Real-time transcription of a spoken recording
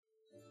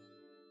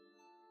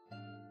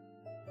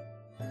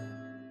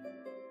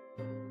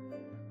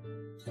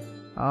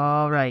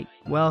All right,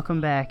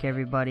 welcome back,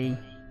 everybody.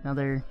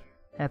 Another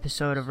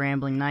episode of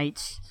Rambling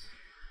Nights.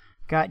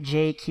 Got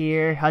Jake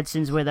here.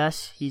 Hudson's with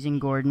us. He's in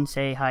Gordon.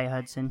 Say hi,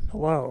 Hudson.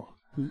 Hello.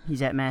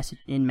 He's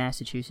in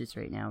Massachusetts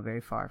right now, very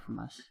far from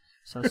us.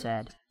 So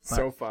sad.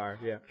 So far,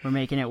 yeah. We're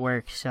making it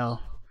work. So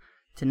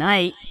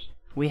tonight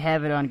we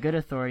have it on good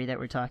authority that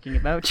we're talking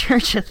about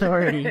church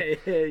authority.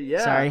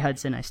 Yeah. Sorry,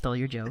 Hudson, I stole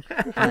your joke.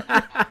 But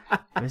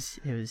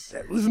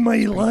That was my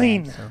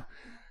line. Bad, so.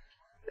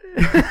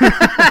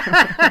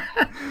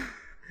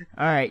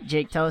 All right,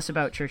 Jake, tell us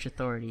about church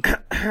authority.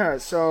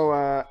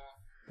 So,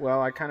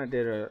 well, I kind of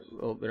did a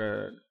little bit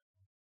of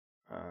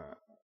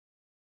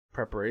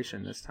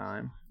preparation this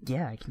time.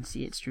 Yeah, I can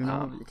see it strewn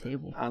all over the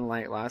table.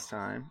 Unlike last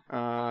time,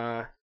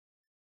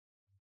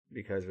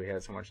 because we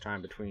had so much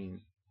time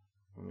between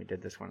when we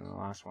did this one and the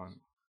last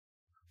one.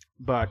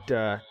 But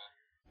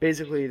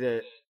basically,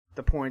 the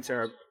points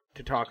are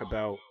to talk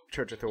about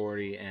church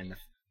authority and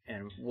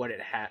what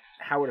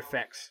how it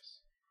affects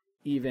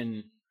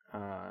even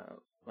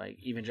like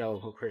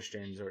evangelical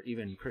Christians or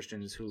even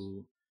Christians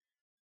who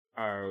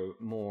are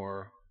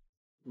more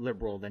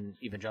liberal than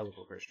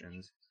evangelical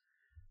Christians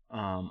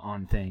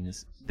on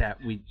things that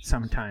we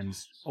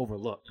sometimes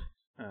overlook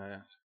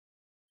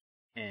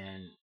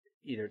and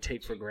either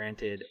take for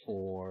granted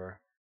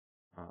or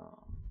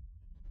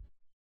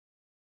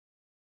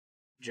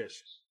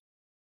just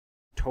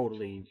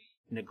totally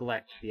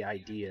neglect the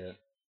idea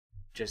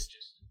just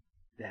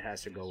that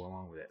has to go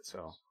along with it.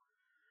 So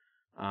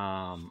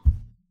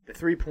the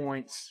 3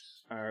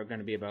 points are going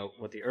to be about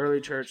what the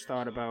early church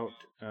thought about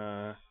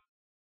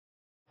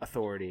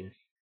authority,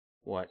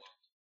 what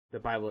the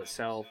Bible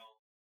itself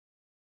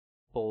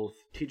both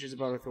teaches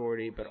about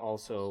authority, but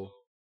also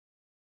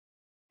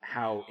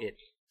how it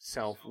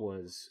itself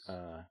was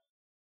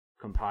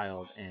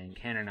compiled and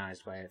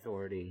canonized by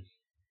authority,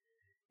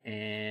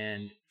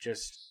 and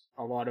just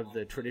a lot of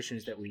the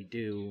traditions that we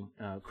do,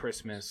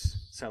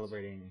 Christmas,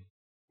 celebrating,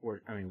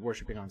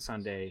 worshiping on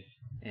Sunday,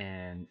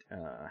 and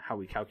how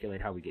we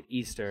calculate how we get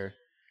Easter,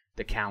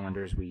 the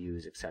calendars we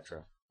use,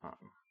 etc.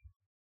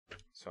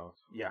 So,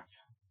 yeah.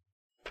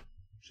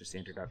 Just the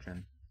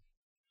introduction.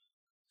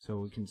 So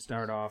we can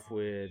start off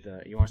with,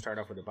 you want to start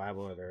off with the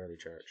Bible or the early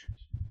church?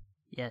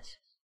 Yes.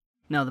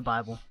 No, the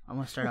Bible. I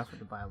want to start off with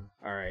the Bible.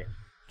 All right.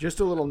 Just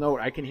a little note.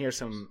 I can hear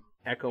some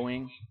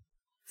echoing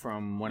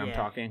from when I'm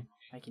talking.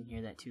 I can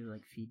hear that too,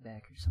 like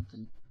feedback or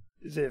something.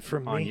 Is it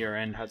from me? On your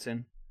end,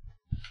 Hudson?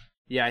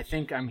 Yeah, I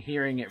think I'm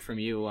hearing it from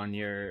you on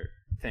your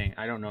thing.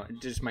 I don't know.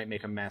 It just might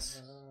make a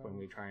mess when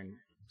we try and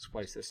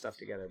splice this stuff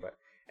together. But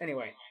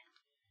anyway,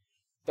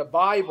 the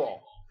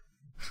Bible.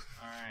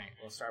 All right,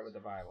 we'll start with the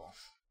Bible.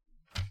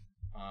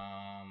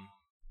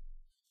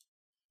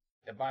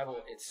 The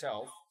Bible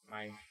itself,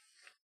 my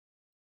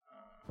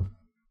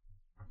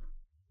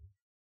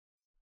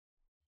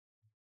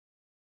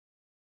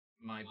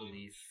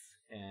belief,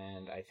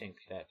 and I think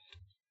that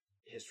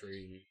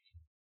history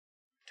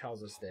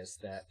tells us this,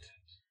 that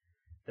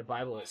the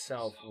Bible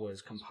itself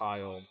was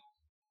compiled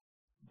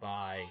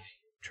by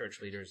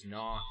church leaders,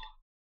 not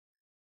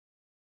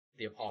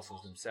the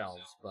apostles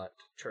themselves, but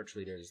church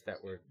leaders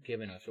that were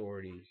given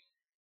authority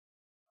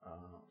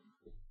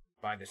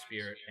by the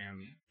Spirit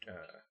and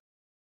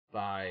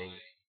by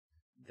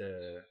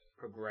the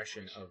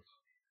progression of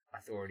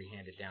authority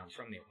handed down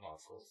from the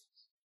apostles,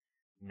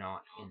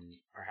 not in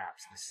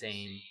perhaps the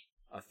same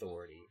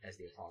authority as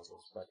the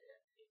apostles, but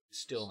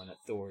still an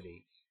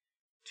authority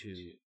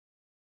to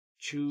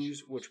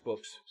choose which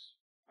books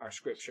are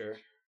scripture,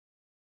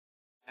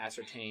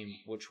 ascertain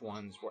which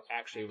ones were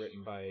actually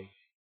written by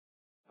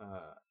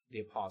the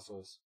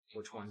apostles,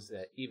 which ones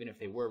that, even if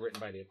they were written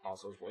by the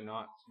apostles, were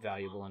not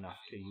valuable enough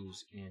to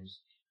use in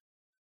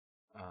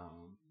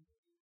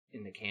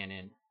the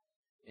canon,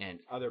 and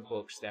other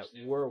books that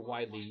were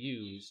widely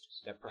used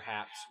that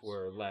perhaps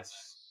were less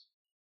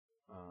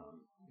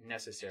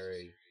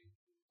necessary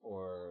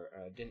or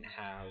didn't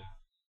have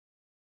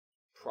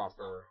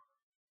proper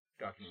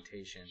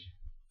documentation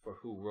for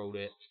who wrote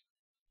it.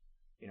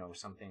 You know,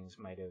 some things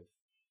might have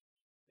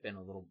been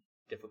a little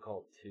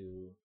difficult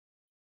to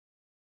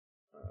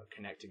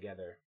connect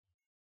together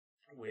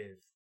with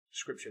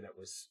scripture that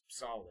was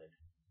solid.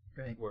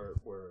 Right. Were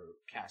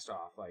cast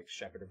off, like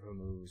Shepherd of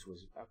Hormuz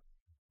was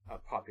a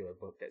popular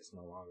book that's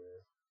no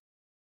longer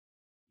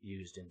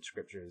used in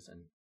scriptures,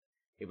 and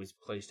it was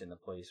placed in the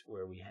place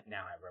where we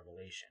now have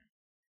Revelation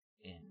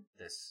in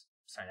this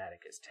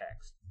Sinaiticus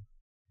text.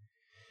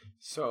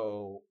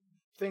 So,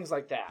 things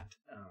like that.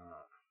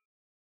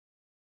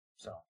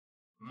 So,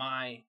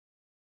 my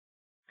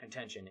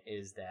contention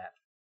is that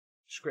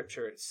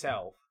scripture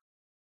itself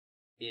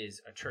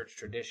is a church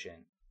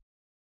tradition.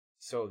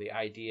 So the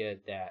idea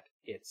that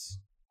it's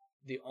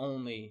the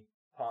only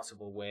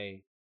possible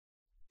way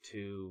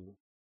to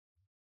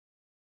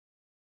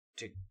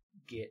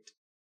get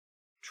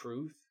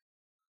truth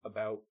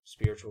about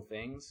spiritual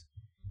things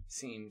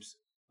seems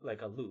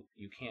like a loop.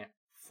 You can't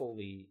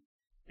fully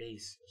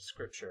base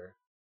scripture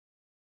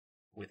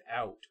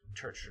without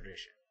church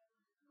tradition.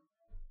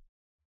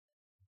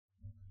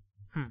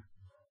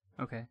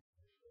 Okay.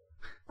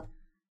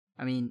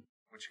 I mean...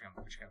 What's your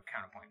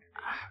counterpoint?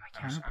 My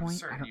counterpoint? I'm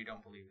certain you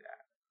don't believe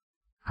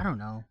that. I don't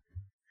know.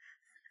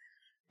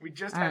 We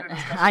just had a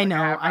discussion.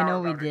 I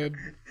know we did.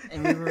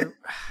 And we were...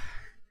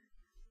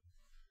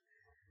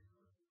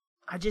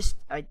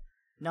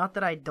 not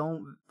that I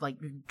don't, like,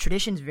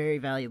 tradition's very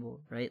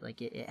valuable, right?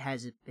 Like,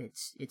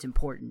 it's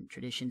important.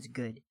 Tradition's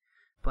good.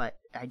 But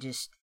I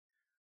just,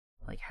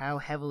 like, how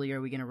heavily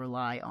are we going to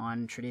rely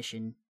on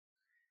tradition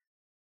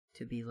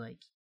to be, like,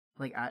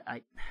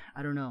 I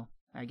don't know,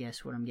 I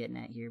guess, what I'm getting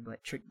at here. But,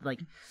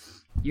 like,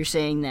 you're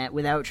saying that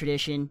without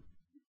tradition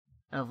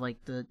of,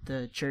 like,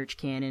 the church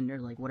canon or,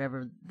 like,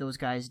 whatever those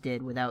guys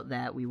did, without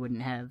that, we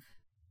wouldn't have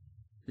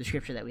the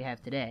scripture that we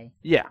have today.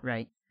 Yeah.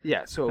 Right?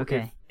 Yeah, so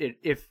okay.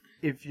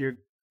 if your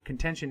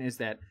contention is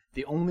that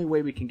the only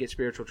way we can get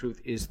spiritual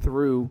truth is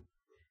through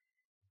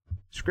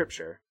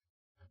Scripture,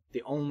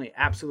 the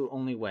absolute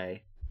only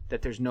way,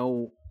 that there's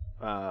no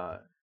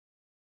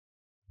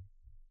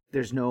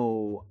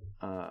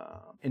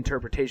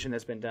interpretation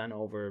that's been done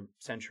over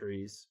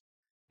centuries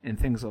and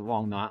things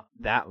along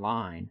that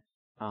line,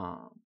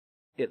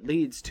 it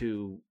leads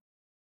to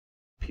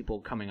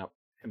people coming up.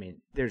 I mean,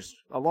 there's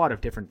a lot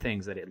of different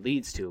things that it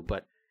leads to,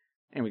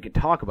 and we could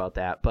talk about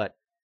that, but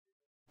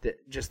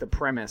just the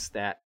premise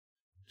that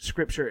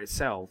Scripture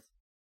itself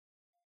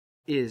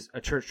is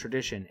a church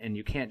tradition, and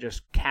you can't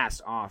just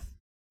cast off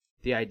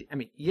the idea. I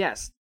mean,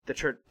 yes, the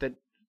church,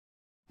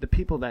 the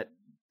people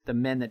the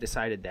men that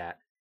decided that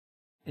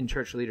in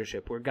church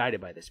leadership were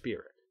guided by the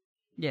Spirit.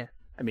 Yeah.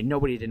 I mean,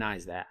 nobody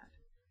denies that.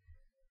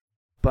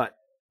 But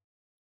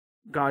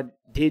God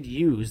did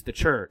use the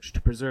church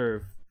to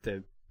preserve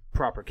the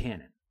proper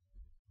canon.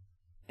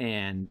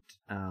 And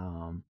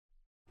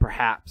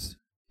perhaps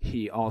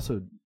he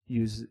also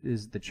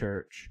uses the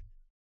church.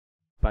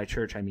 By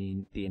church, I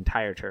mean the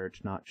entire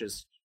church, not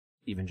just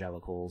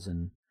evangelicals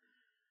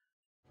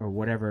or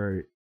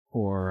whatever,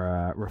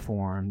 or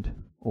Reformed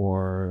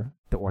or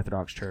the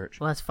Orthodox Church.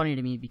 Well, that's funny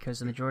to me because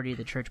the majority of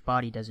the church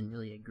body doesn't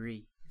really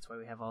agree. That's why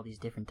we have all these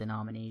different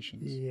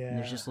denominations. Yeah. And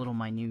there's just little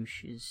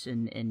minutiae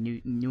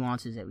and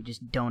nuances that we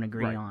just don't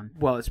agree on.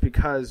 Well, it's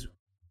because,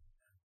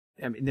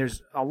 I mean,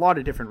 there's a lot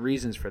of different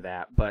reasons for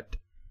that, but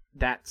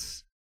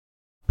that's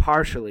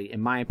partially,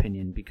 in my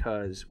opinion,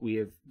 because we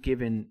have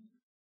given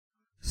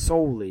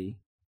solely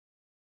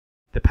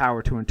the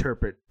power to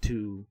interpret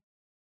to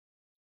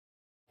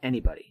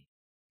anybody.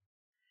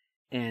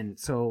 And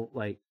so,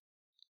 like,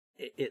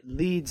 it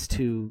leads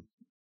to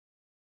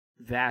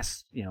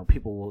vast,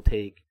 people will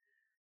take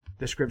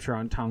the Scripture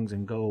on tongues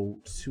and go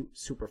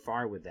super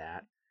far with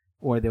that.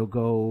 Or they'll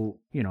go,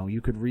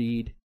 you could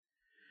read,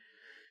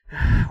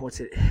 what's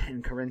it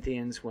in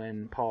Corinthians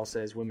when Paul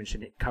says women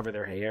should cover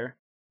their hair?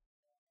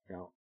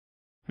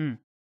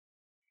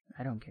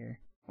 I don't care.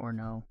 Or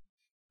no.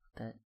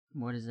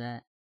 What is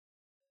that?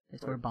 They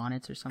wear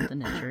bonnets or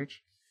something at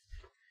church?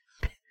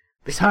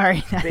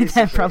 Sorry,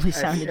 that probably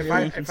sounded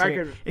really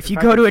inconsiderate. If you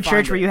go to a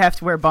church where you have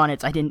to wear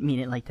bonnets, I didn't mean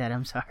it like that.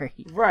 I'm sorry.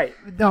 Right?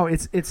 No,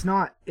 it's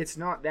not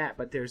that.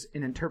 But there's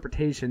an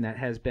interpretation that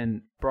has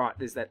been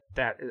brought is that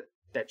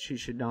she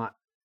should not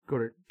go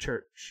to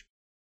church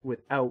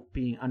without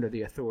being under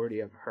the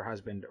authority of her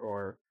husband,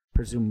 or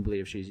presumably,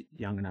 if she's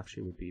young enough, she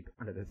would be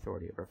under the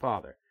authority of her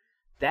father.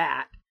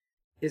 That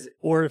is,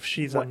 or if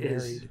she's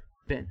unmarried.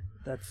 Been.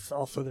 That's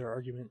also their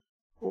argument.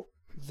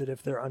 That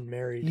if they're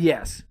unmarried,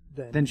 yes,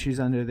 then she's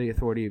under the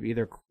authority of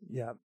either.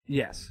 Yeah.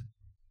 Yes.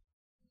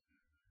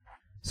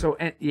 So,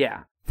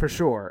 yeah, for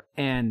sure,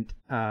 and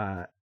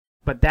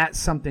but that's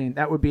something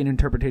that would be an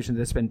interpretation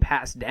that's been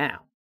passed down.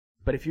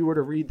 But if you were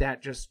to read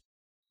that just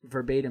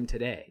verbatim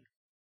today,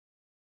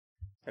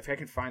 if I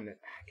can find that,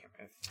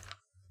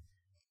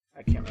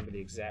 I can't remember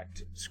the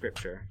exact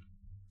scripture.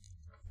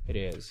 It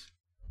is.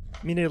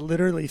 I mean, it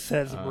literally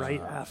says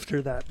right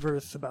after that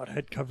verse about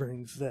head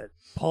coverings that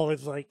Paul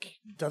is like,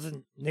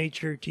 doesn't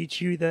nature teach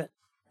you that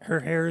her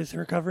hair is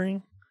her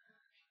covering?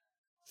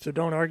 So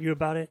don't argue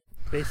about it,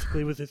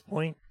 basically was his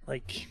point.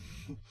 Like,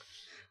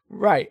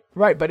 Right.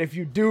 But if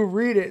you do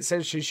read it, it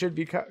says she should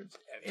be covered.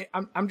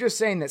 I'm just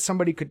saying that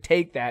somebody could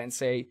take that and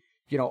say,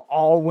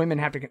 all women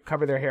have to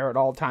cover their hair at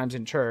all times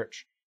in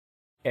church.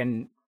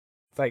 And,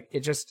 like,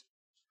 it just,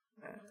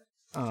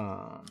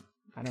 I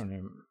don't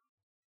know.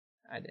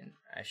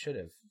 I should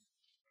have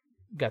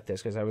got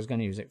this because I was going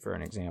to use it for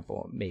an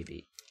example,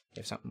 maybe,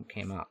 if something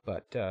came up.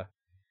 But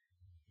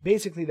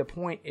basically the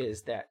point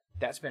is that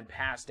that's been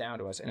passed down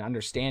to us, an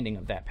understanding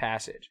of that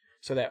passage,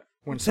 so that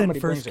when somebody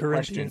brings a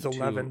question to...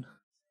 11.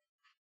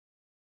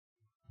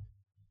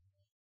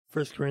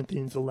 1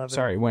 Corinthians 11.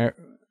 Sorry, where?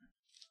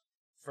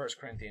 1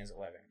 Corinthians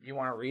 11. You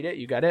want to read it?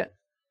 You got it?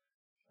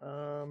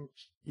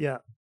 Yeah.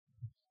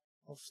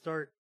 I'll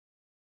start.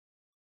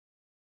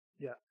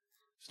 Yeah.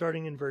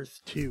 Starting in verse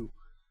 2.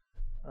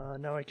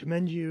 Now I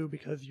commend you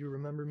because you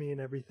remember me in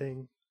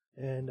everything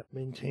and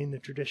maintain the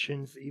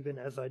traditions even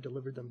as I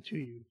delivered them to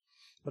you.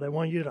 But I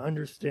want you to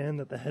understand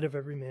that the head of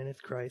every man is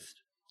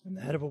Christ, and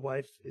the head of a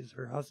wife is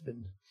her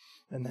husband,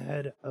 and the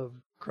head of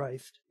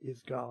Christ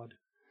is God.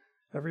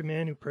 Every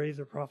man who prays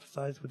or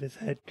prophesies with his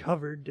head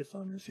covered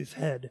dishonors his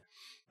head,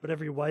 but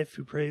every wife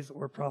who prays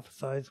or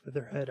prophesies with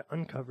her head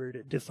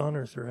uncovered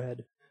dishonors her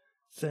head,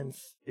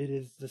 since it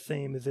is the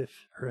same as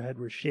if her head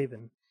were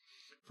shaven.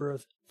 For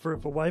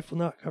if a wife will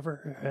not cover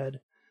her head,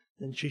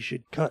 then she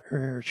should cut her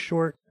hair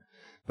short,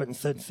 but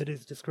since it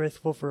is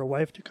disgraceful for a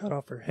wife to cut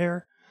off her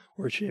hair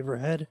or shave her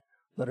head,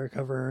 let her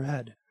cover her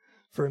head.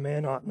 For a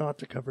man ought not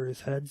to cover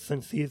his head,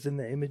 since he is in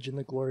the image and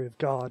the glory of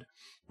God,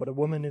 but a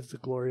woman is the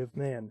glory of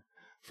man.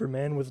 For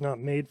man was not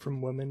made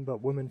from woman,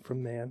 but woman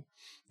from man.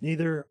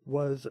 Neither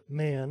was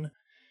man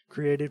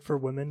created for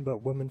woman,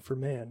 but woman for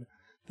man.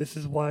 This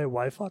is why a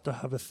wife ought to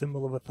have a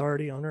symbol of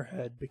authority on her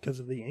head, because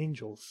of the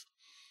angels.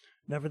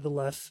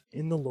 Nevertheless,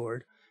 in the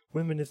Lord,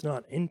 woman is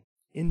not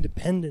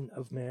independent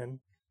of man,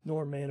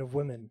 nor man of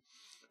woman.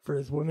 For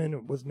as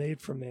woman was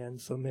made from man,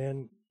 so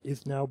man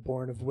is now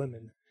born of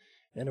women.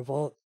 And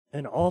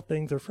all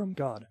things are from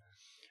God.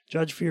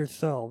 Judge for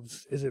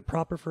yourselves, is it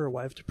proper for a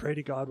wife to pray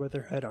to God with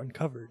her head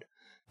uncovered?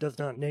 Does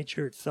not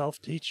nature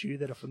itself teach you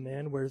that if a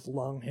man wears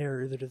long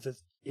hair, it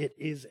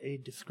is a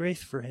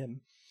disgrace for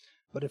him?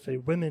 But if a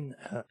woman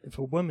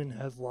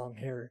has long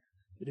hair,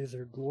 it is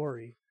her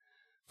glory,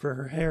 for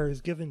her hair is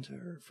given to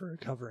her for a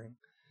covering.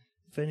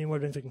 If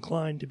anyone is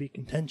inclined to be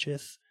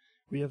contentious,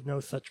 we have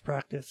no such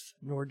practice,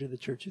 nor do the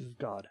churches of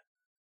God.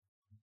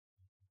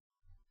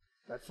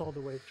 That's all the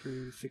way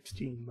through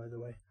 16, by the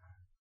way.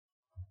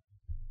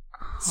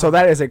 So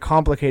that is a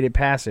complicated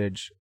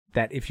passage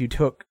that if you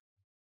took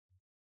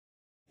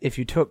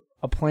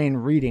a plain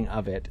reading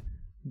of it,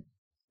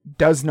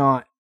 does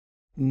not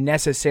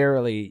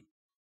necessarily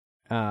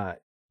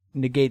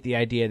negate the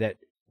idea that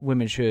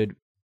women should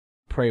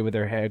pray with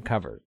their head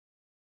covered.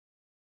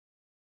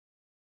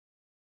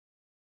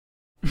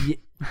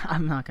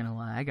 I'm not gonna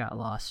lie, I got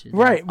lost.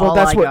 Right. Well,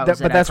 that's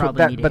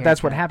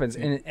what happens.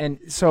 Yeah. And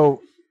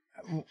so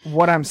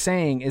what I'm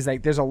saying is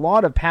like there's a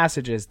lot of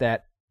passages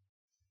that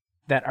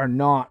are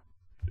not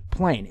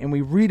plain, and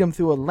we read them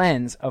through a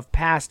lens of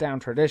passed down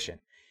tradition.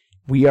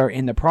 We are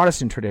in the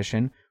Protestant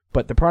tradition,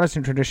 but the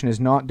Protestant tradition is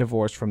not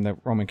divorced from the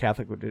Roman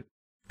Catholic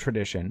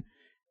tradition,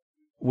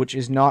 which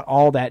is not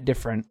all that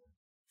different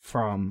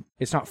from.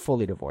 It's not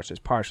fully divorced; it's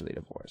partially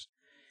divorced.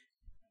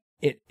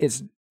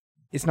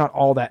 It's not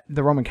all that.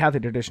 The Roman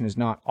Catholic tradition is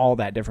not all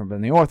that different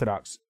than the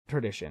Orthodox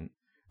tradition.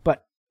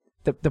 But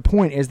the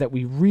point is that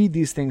we read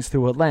these things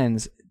through a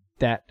lens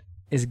that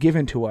is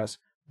given to us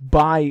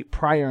by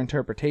prior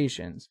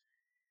interpretations,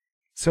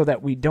 so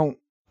that we don't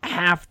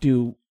have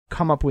to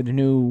come up with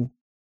new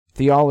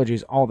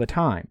theologies all the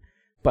time.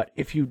 But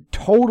if you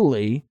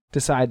totally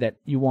decide that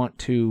you want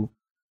to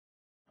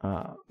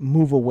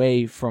move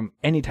away from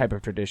any type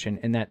of tradition,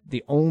 and that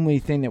the only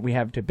thing that we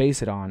have to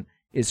base it on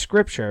is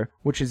Scripture,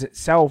 which is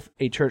itself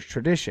a church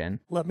tradition.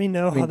 Let me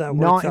know how that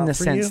works not in out the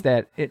for sense you.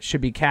 that it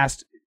should be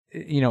cast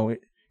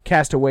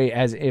away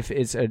as if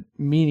it's a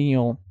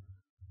menial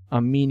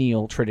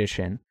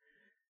tradition,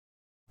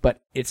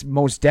 but it's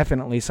most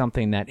definitely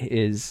something that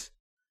is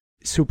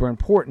super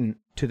important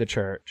to the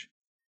church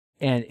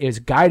and is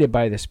guided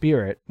by the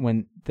Spirit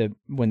when the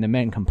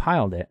men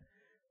compiled it.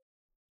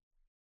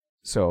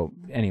 So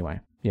anyway,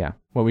 yeah.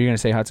 What were you going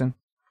to say, Hudson?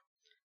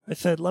 I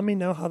said, let me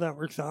know how that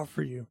works out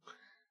for you.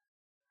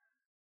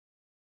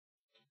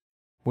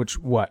 Which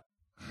what?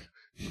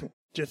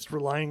 Just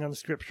relying on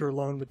Scripture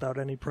alone without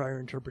any prior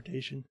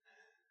interpretation.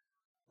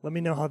 Let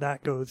me know how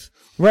that goes.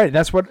 Right.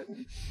 That's what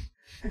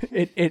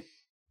it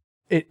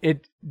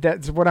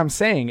that's what I'm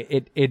saying.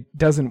 It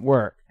doesn't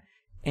work,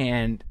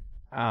 and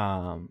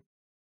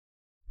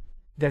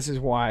this is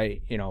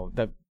why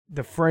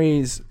the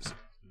phrase.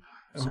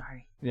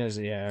 Sorry. Yes,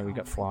 yeah, we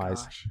got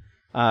flies. Gosh.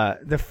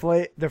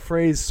 The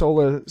phrase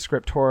sola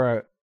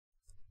scriptura.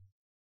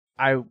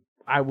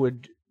 I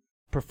would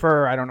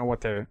prefer. I don't know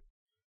what the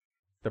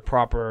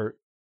proper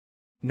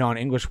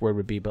non-English word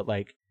would be, but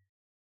like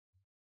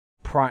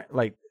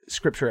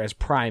Scripture as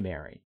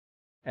primary,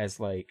 as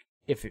like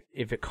if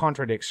it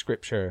contradicts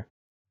Scripture,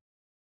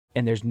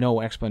 and there's no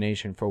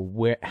explanation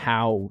for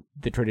how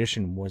the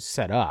tradition was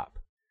set up,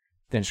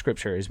 then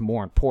Scripture is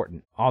more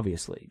important,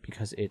 obviously,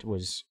 because it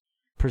was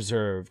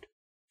preserved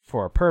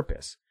for a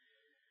purpose.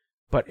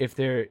 But if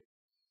there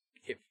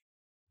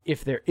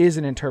is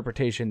an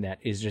interpretation that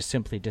is just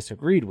simply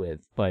disagreed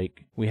with,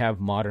 like we have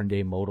modern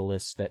day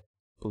modalists that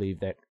believe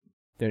that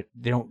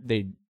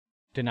they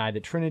deny the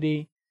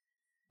Trinity,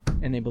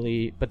 and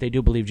they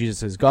do believe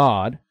Jesus is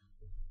God,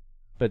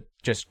 but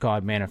just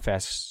God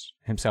manifests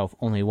himself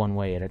only one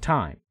way at a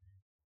time.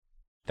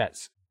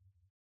 That's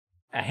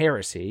a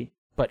heresy,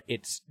 but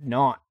it's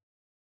not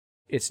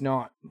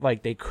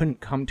like they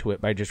couldn't come to it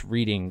by just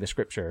reading the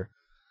Scripture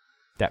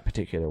that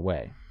particular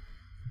way.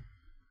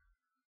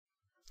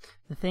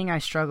 The thing I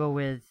struggle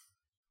with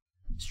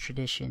is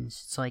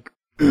traditions. It's like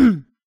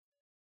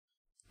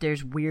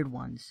there's weird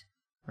ones,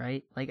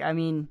 right? Like, I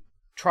mean,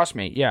 trust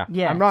me, yeah.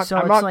 Yeah.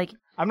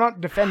 I'm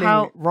not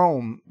defending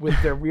Rome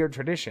with their weird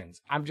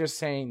traditions. I'm just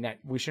saying that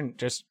we shouldn't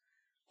just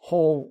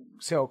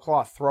wholesale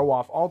cloth throw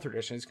off all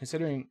traditions,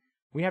 considering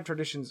we have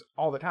traditions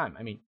all the time.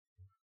 I mean,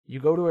 you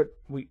go to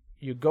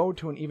you go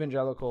to an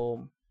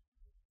evangelical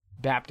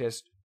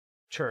Baptist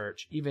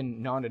church,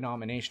 even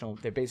non-denominational,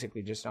 they're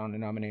basically just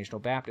non-denominational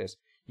Baptists.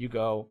 You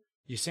go,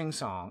 you sing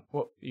songs.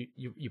 Well,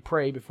 you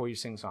pray before you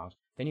sing songs.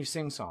 Then you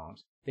sing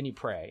songs. Then you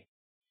pray.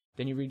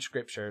 Then you read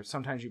scripture.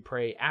 Sometimes you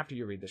pray after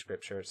you read the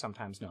scripture,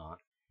 sometimes not.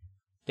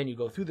 Then you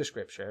go through the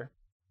scripture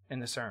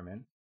and the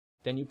sermon.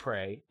 Then you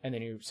pray, and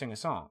then you sing a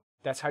song.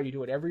 That's how you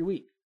do it every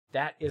week.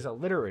 That is a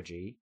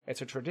liturgy.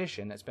 It's a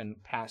tradition that's been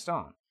passed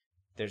on.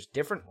 There's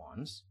different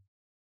ones.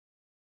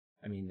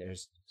 I mean,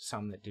 there's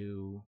some that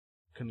do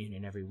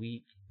communion every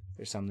week.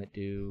 There's some that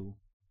do,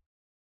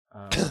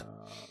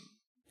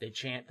 they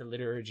chant the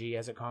liturgy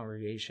as a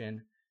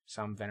congregation.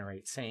 Some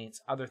venerate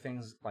saints, other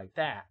things like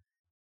that.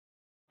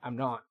 I'm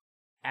not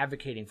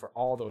advocating for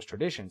all those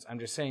traditions. I'm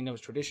just saying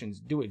those traditions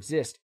do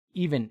exist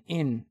even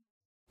in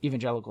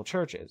evangelical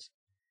churches.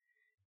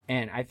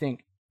 And I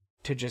think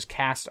to just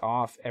cast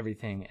off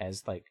everything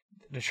as like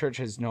the church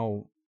has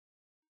no,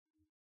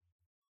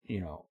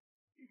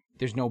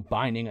 there's no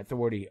binding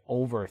authority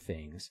over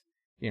things.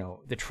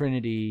 The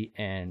Trinity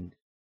and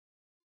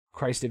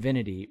Christ's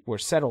divinity were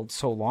settled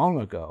so long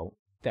ago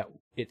that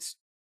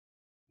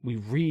we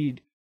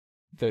read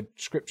the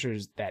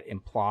scriptures that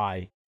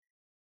imply,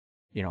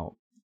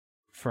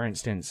 for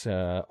instance,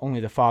 only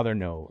the Father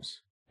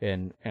knows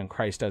and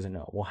Christ doesn't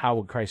know. Well, how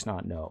would Christ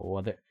not know?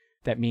 Well,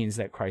 that means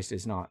that Christ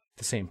is not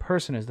the same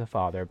person as the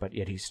Father, but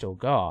yet he's still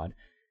God.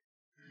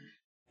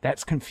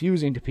 That's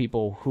confusing to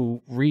people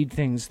who read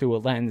things through a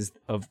lens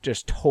of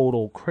just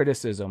total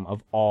criticism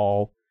of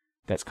all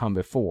that's come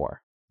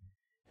before.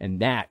 And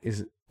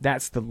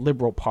that's the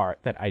liberal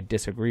part that I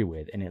disagree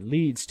with, and it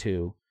leads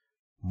to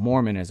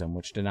Mormonism,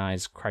 which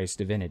denies Christ's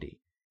divinity.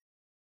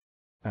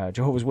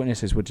 Jehovah's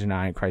Witnesses would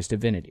deny Christ's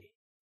divinity.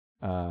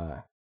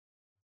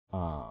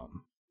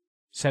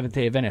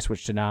 Seventh-day Adventists,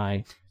 which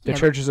deny the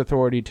church's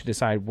authority to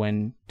decide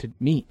when to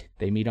meet.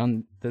 They meet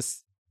on the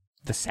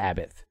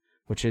Sabbath,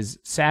 which is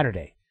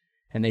Saturday.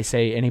 And they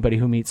say anybody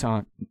who meets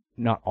on,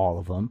 not all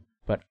of them,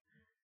 but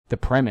the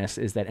premise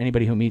is that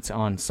anybody who meets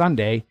on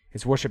Sunday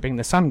is worshiping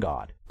the sun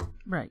god.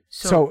 Right.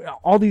 So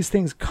all these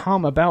things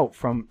come about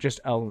from just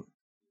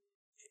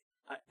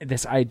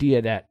this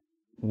idea that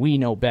we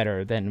know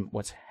better than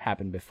what's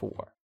happened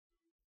before.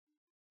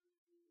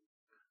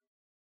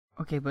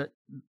 Okay, but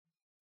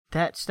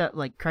that stuff,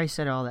 like Christ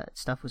said all that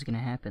stuff was going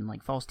to happen.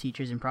 Like false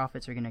teachers and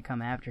prophets are going to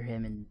come after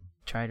him and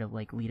try to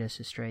like lead us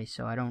astray.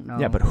 So I don't know.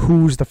 Yeah, but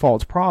who's the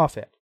false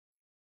prophet?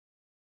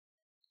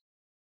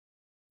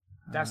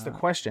 That's the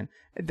question.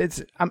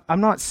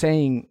 I'm not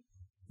saying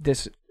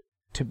this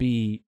to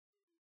be...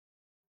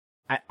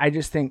 I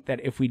just think that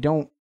if we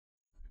don't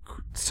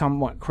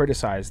somewhat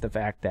criticize the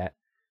fact that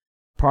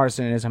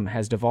Protestantism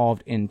has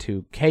devolved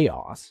into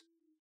chaos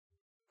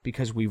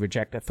because we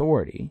reject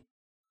authority,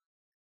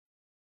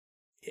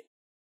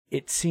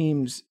 it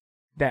seems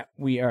that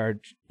we are,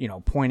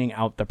 pointing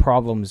out the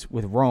problems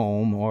with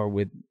Rome or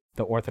with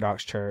the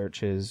Orthodox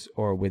churches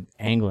or with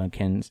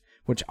Anglicans,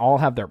 which all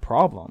have their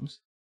problems,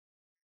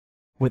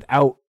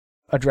 without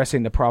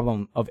addressing the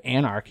problem of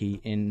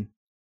anarchy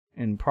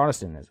in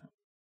Protestantism.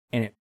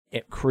 And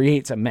it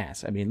creates a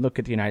mess. I mean, look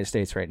at the United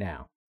States right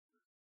now.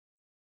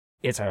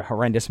 It's a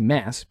horrendous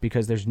mess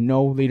because there's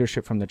no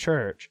leadership from the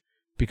church,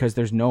 because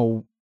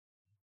the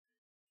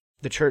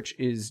church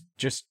is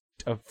just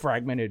a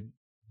fragmented,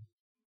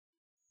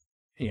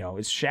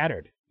 it's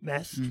shattered.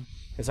 Mess. Mm.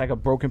 It's like a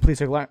broken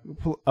piece of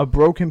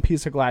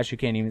glass you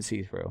can't even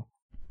see through.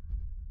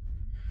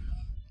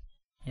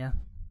 Yeah.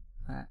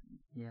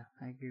 Yeah,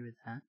 I agree with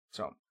that.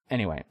 So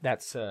anyway,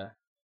 that's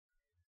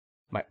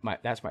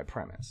my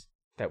premise,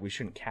 that we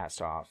shouldn't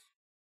cast off.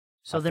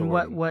 So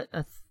authority. then what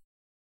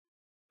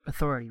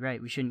authority,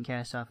 right? We shouldn't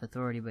cast off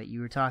authority, but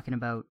you were talking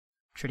about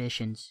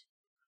traditions.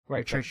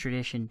 Right, church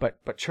tradition.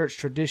 But church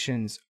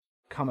traditions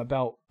come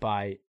about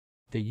by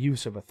the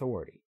use of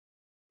authority.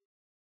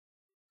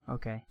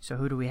 Okay, so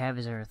who do we have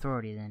as our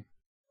authority then?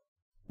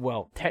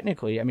 Well,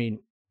 technically, I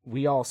mean,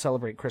 we all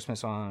celebrate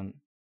Christmas on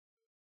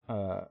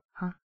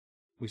Huh?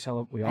 We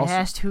I also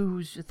asked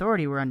whose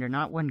authority we're under,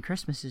 not when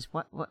Christmas is.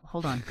 What?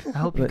 Hold on. I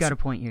hope you've got a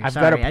point here. I've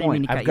Sorry, got a I didn't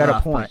mean point. to cut I've got you a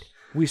off, point.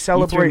 but We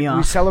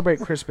celebrate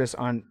Christmas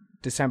on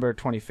December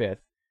 25th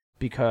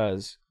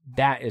because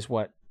that is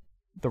what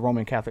the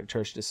Roman Catholic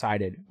Church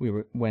decided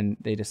when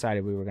they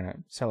decided we were going to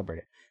celebrate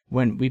it.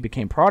 When we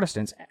became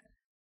Protestants,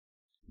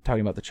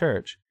 talking about the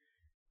church,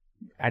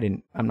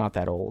 I'm not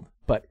that old,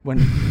 but when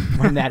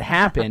that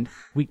happened,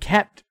 we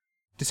kept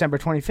December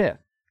 25th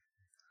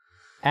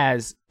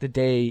as the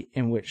day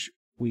in which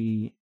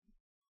we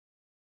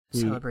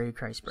celebrated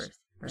Christ's birth.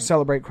 Right?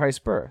 Celebrate Christ's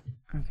birth.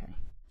 Okay.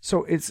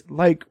 So it's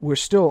like we're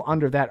still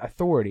under that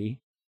authority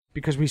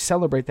because we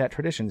celebrate that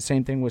tradition. The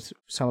same thing with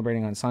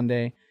celebrating on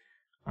Sunday.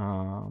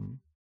 The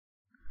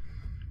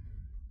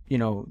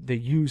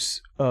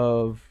use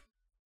of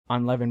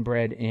unleavened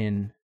bread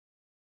in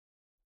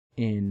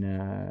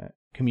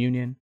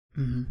communion.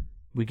 Mm-hmm.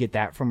 We get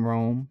that from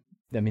Rome.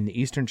 I mean, the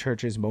Eastern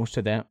churches, most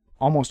of them,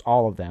 almost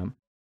all of them,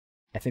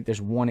 I think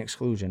there's one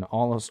exclusion,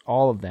 almost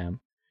all of them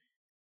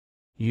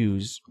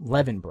use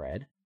leavened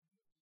bread.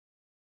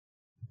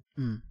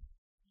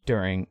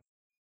 during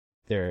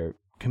their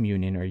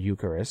communion or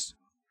Eucharist.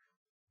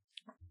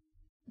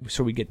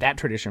 So we get that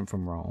tradition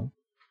from Rome.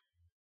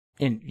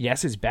 And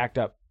yes, it's backed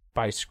up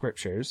by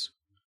scriptures.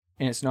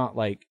 And it's not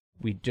like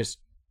we just...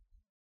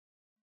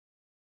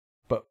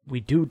 But we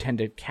do tend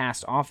to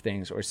cast off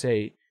things or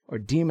say, or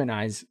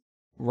demonize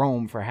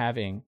Rome for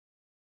having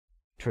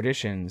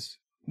traditions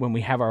when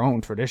we have our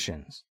own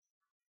traditions.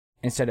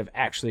 Instead of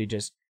actually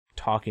just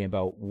talking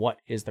about what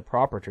is the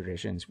proper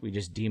traditions, we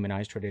just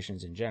demonize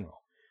traditions in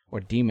general. Or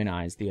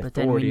demonize the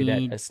authority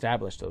that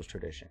established those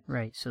traditions.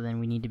 Right, so then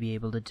we need to be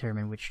able to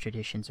determine which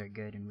traditions are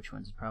good and which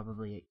ones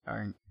probably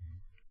aren't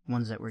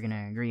ones that we're going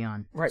to agree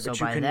on. Right, so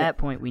by that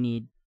point, we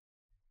need,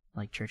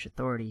 like, church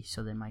authority.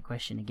 So then my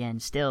question again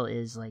still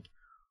is, like,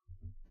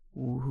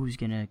 who's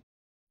going to,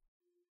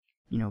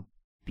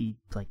 be,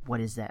 like, what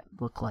does that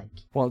look like?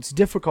 Well, it's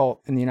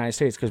difficult in the United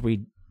States because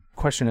we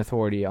question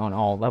authority on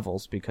all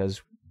levels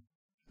because...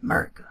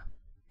 America.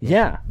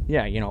 Yeah,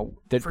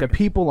 the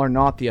people are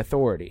not the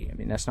authority. I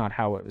mean, that's not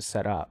how it was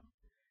set up.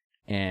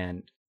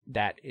 And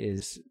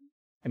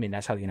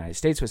that's how the United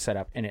States was set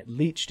up, and it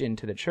leached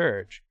into the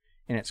church,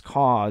 and it's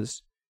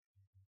caused,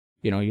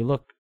 you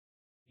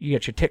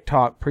get your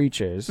TikTok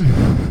preachers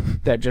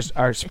that just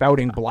are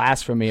spouting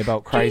blasphemy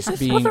about Christ Jesus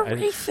being was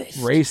a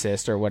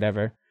racist or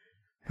whatever.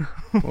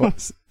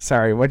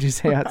 Sorry, what'd you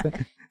say,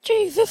 Hudson?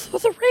 Jesus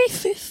was a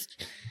racist.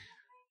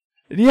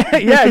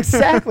 Yeah,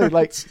 exactly.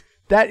 Like,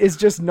 that is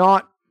just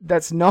not...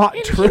 That's not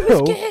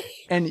true.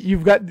 And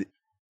you've got...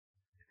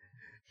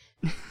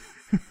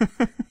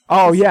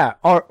 Oh, yeah.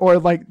 Or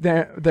like,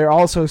 they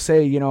also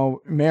say,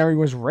 Mary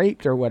was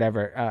raped or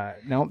whatever.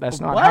 No, that's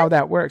not how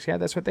that works. Yeah,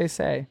 that's what they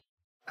say.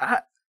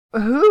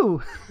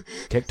 Who?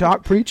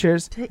 TikTok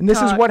preachers. And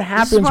this is what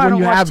happens when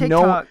you have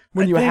TikTok.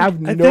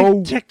 I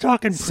think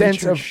TikTok and sense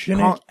preachers of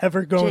shouldn't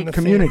ever go in the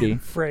community same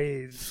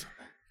phrase.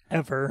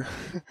 Ever.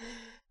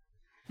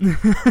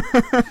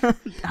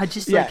 I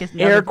just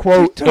air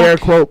quote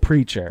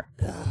preacher.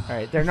 All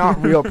right, they're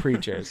not real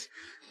preachers.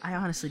 I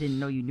honestly didn't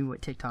know you knew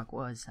what TikTok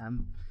was.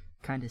 I'm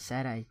kind of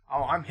sad.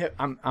 I'm hip.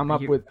 I'm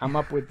up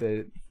with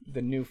the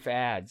new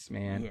fads,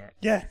 man.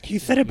 Yeah, he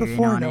said it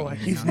before, Noah.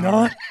 He's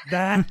not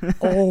that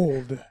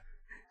old.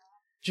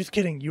 Just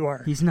kidding, you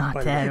are. He's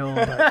not that old.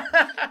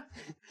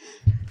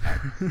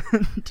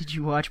 Did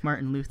you watch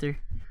Martin Luther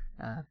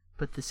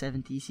put the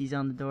 7 Theses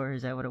on the door?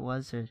 Is that what it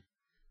was? Or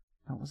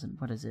that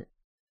wasn't. What is it?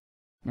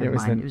 Never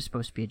mind. It was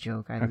supposed to be a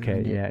joke.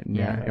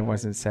 It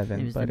wasn't 7,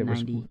 it was but the it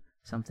was 90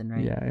 something,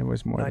 right? Yeah, it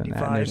was more 95.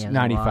 than that. There's Yeah,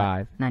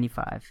 95.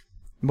 95.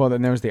 Well,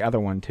 then there was the other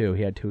one too.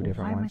 He had two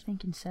different Why ones. am I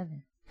thinking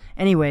 7?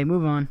 Anyway,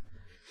 move on.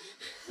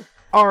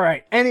 All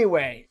right.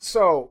 Anyway,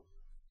 so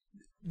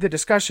the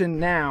discussion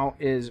now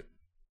is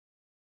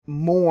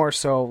more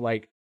so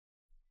like,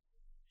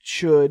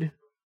 should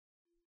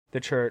the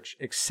church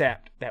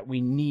accept that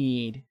we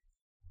need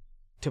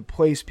to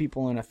place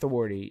people in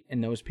authority,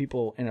 and those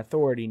people in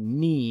authority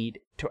need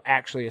to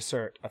actually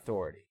assert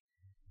authority?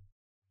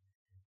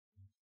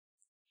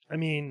 I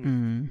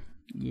mean,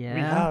 yeah. we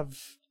have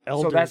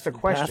elders. So that's the and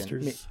question.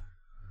 Pastors.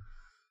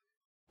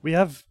 We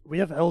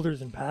have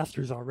elders and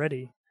pastors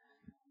already,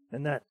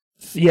 and that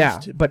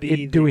seems to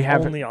be the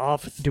only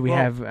office. Do we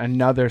have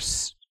another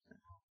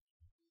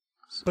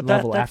but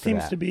level that after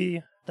seems that?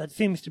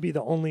 to be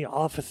the only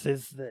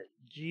offices that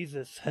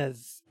Jesus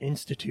has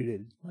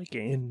instituted, like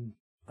in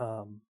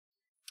 1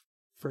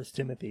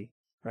 Timothy,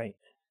 right?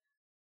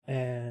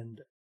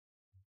 And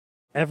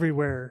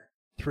everywhere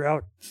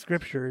throughout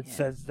Scripture it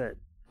says that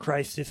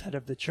Christ is head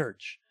of the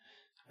church.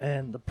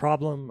 And the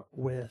problem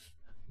with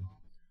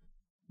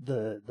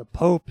the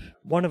Pope,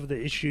 one of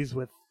the issues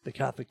with the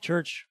Catholic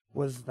Church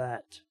was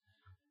that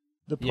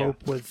the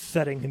Pope was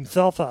setting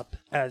himself up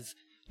as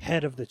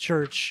head of the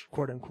church,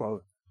 quote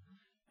unquote.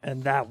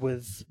 And that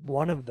was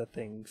one of the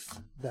things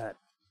that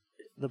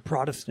the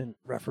Protestant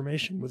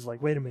Reformation was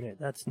like, wait a minute,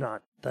 that's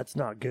not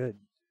good.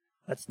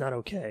 That's not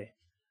okay.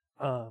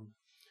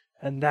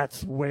 And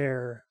that's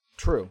where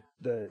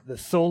the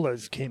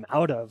solas came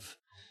out of,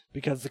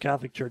 because the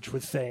Catholic Church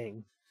was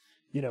saying,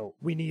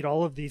 we need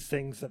all of these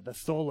things that the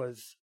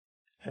solas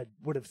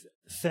would have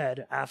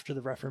said after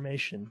the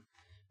Reformation,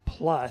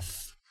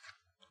 plus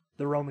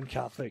the Roman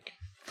Catholic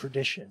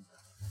tradition.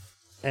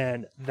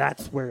 And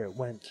that's where it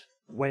went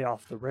way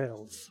off the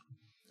rails.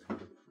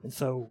 And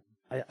so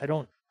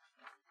I'm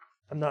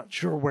not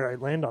sure where I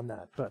land on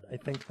that, but I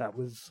think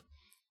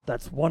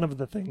that's one of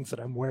the things that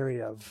I'm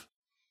wary of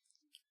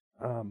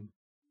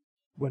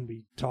when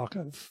we talk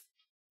of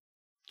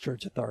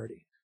church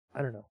authority.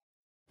 I don't know.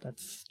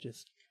 That's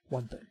just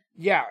one thing.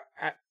 Yeah,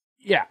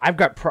 I've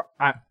got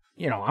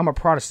I'm a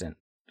Protestant.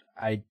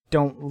 I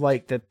don't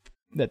like that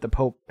the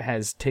Pope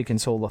has taken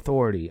sole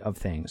authority of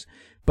things.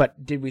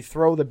 But did we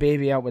throw the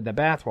baby out with the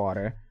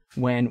bathwater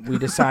when we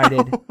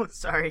decided? Oh,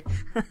 sorry.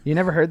 You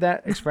never heard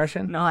that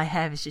expression? No, I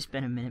have. It's just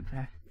been a minute.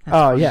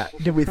 But yeah.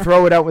 Did we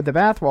throw it out with the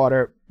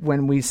bathwater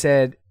when we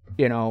said,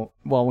 we no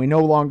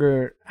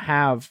longer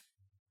have,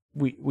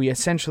 we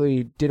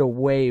essentially did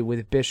away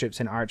with bishops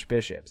and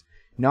archbishops,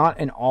 not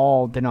in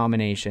all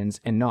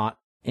denominations and not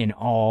in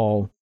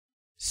all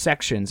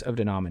sections of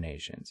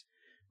denominations.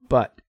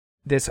 But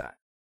this,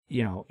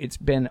 it's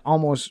been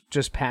almost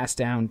just passed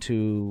down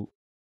to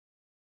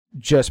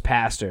just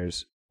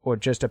pastors or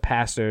just a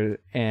pastor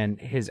and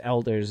his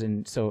elders.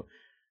 And so,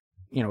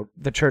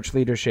 the church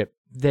leadership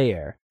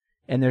there,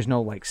 and there's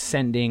no like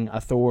sending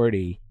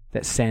authority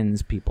that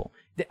sends people.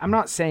 I'm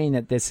not saying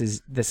that this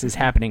is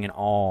happening in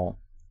all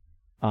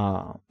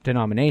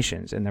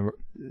denominations, and the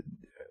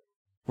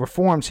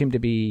Reformed seem to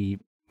be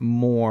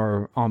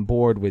more on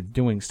board with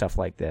doing stuff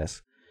like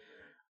this.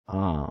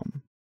 Even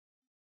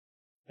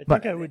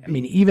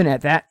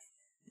at that,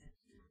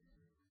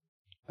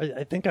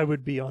 I think I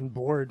would be on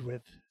board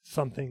with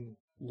something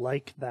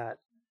like that,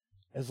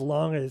 as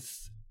long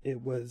as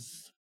it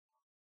was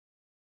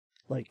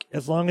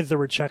as long as there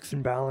were checks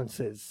and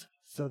balances,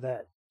 so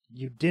that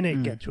you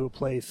didn't get to a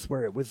place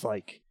where it was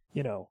like,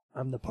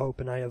 I'm the Pope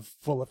and I have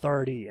full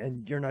authority,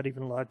 and you're not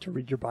even allowed to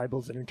read your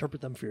Bibles and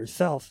interpret them for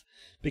yourself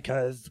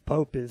because the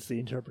Pope is the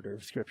interpreter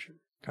of Scripture,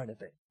 kind of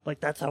thing. Like,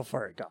 that's how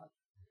far it got.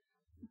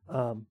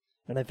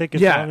 And I think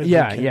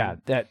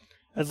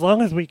as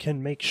long as we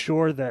can make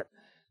sure that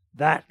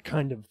that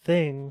kind of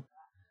thing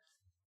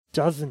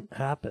doesn't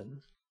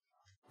happen,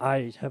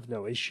 I have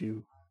no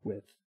issue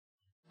with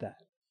that.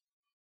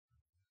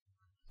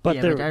 But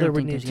yeah, there, but I there don't would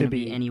think need there's to going to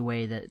be be any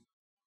way that.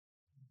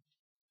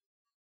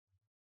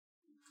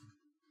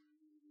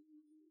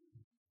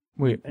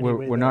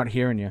 We're not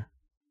hearing you.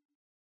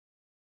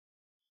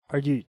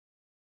 Can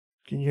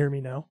you hear me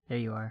now? There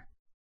you are.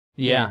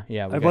 Yeah.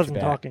 I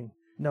wasn't talking.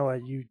 No,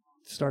 you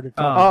started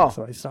talking,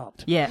 so I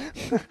stopped. Yeah.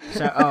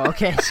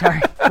 Okay, sorry.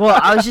 Well,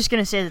 I was just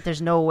going to say that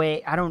there's no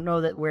way, I don't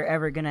know that we're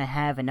ever going to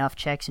have enough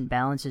checks and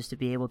balances to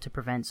be able to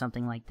prevent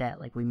something like that.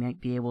 Like, we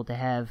might be able to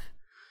have,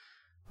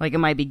 like, it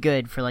might be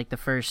good for, like, the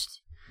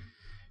first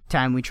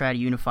time we try to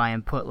unify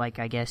and put, like,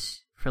 I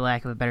guess, for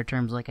lack of a better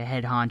terms, like a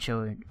head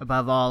honcho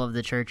above all of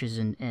the churches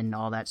and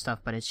all that stuff,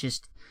 but it's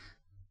just,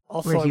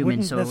 also, we're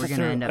human, so we're going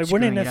to end up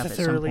screwing it up at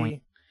some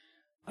point.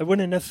 I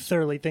wouldn't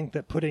necessarily think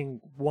that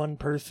putting one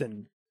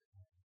person,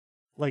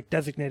 like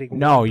designating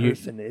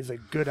person, is a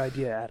good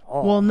idea at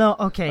all. Well, no,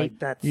 okay. Like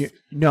that's...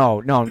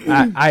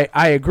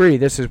 I agree.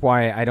 This is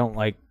why I don't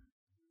like...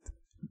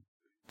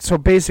 So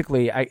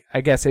basically,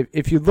 I guess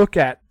if you look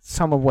at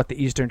some of what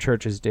the Eastern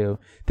churches do,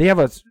 they have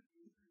a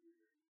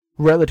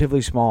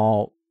relatively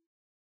small,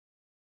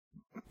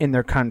 in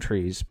their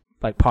countries,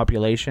 like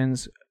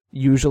populations,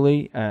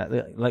 usually,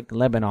 like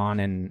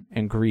Lebanon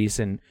and Greece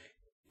and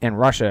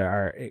Russia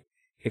are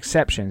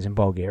exceptions, in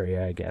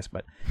Bulgaria, I guess,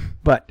 but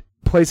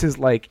places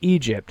like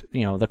Egypt,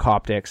 the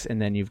Coptics,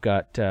 and then you've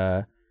got,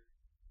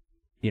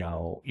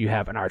 you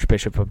have an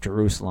Archbishop of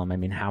Jerusalem. I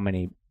mean, how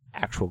many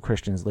actual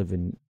Christians live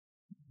in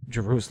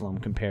Jerusalem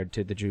compared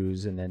to the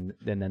Jews and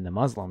then the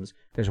Muslims?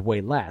 There's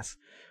way less.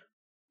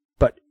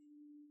 But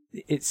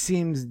it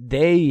seems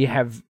they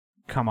have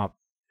come up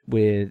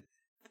with,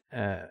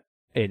 I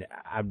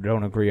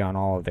don't agree on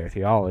all of their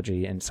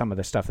theology and some of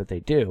the stuff that they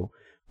do,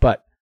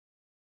 but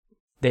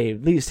they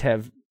at least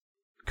have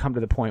come to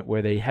the point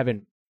where they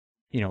haven't,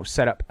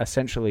 set up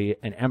essentially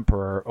an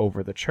emperor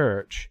over the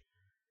church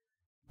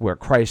where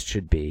Christ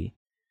should be.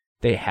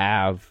 They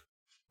have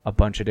a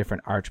bunch of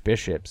different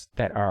archbishops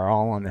that are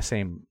all on the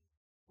same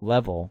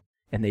level,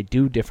 and they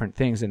do different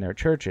things in their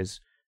churches.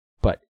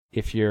 But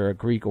if you're a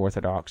Greek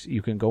Orthodox,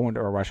 you can go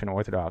into a Russian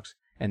Orthodox,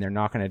 and they're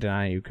not going to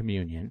deny you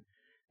communion,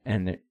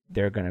 and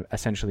they're going to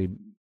essentially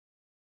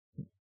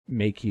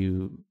make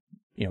you,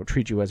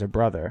 treat you as a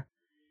brother.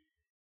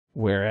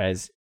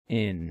 Whereas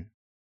in,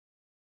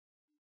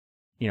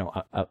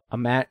 all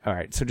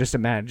right, so just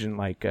imagine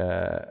like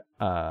a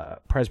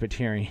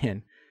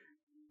Presbyterian,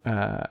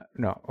 let's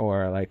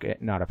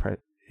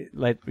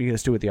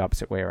do it the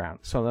opposite way around.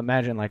 So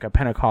imagine like a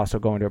Pentecostal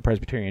going to a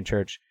Presbyterian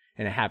church,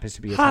 and it happens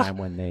to be a time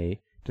when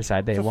they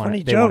decide they want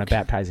to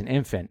baptize an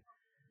infant.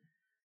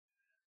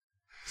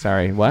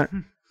 Sorry, what?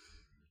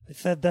 I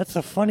said that's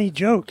a funny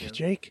joke,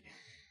 Jake.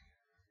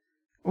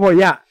 Well,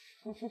 yeah,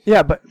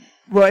 but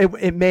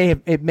it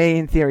may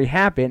in theory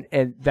happen,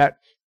 and that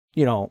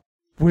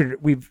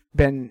we've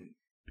been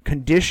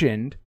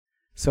conditioned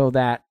so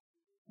that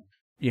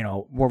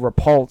we're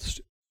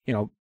repulsed.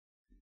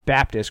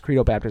 Baptists,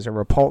 credo Baptists, are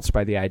repulsed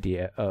by the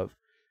idea of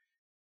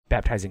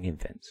baptizing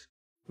infants.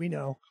 We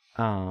know.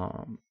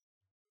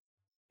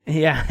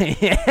 Yeah.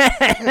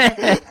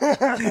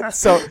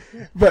 So,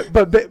 but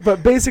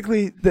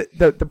basically,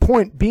 the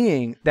point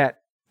being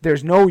that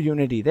there's no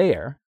unity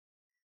there.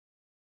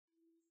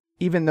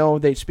 Even though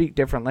they speak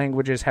different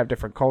languages, have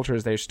different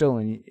cultures, they're still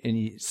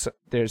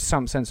there's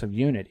some sense of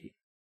unity.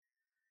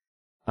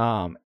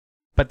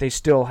 But they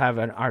still have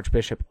an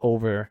archbishop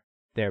over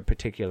their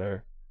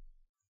particular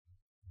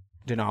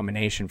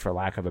denomination, for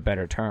lack of a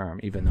better term,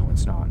 even though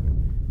it's not,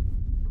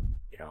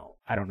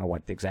 I don't know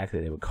what exactly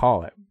they would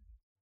call it.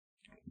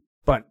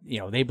 But,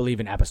 they believe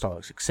in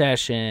apostolic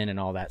succession and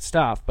all that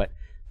stuff, but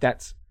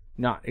that's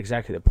not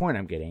exactly the point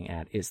I'm getting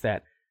at, is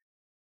that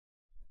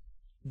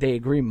they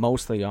agree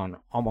mostly on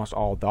almost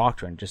all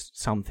doctrine, just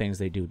some things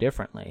they do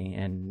differently,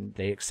 and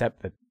they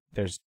accept that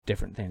there's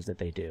different things that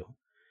they do.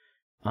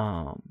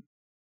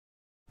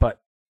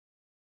 But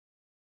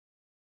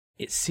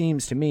it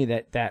seems to me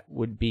that that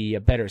would be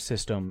a better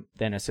system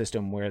than a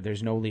system where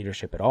there's no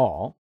leadership at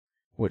all,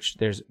 which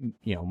there's,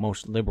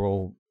 most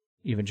liberal,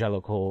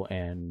 evangelical,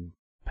 and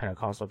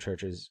Pentecostal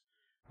churches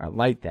are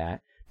like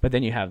that. But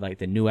then you have like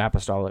the New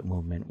Apostolic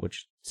Movement,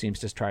 which seems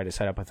to try to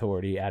set up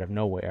authority out of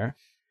nowhere,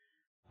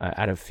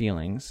 out of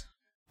feelings.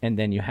 And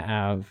then you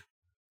have,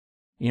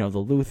 the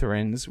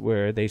Lutherans,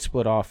 where they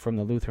split off from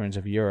the Lutherans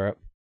of Europe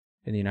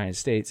in the United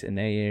States, and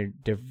they are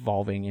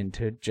devolving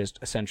into just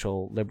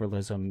essential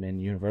liberalism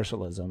and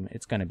universalism.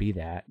 It's going to be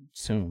that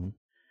soon.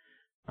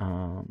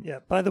 Yeah,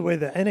 by the way,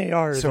 the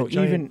NAR is a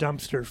giant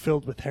dumpster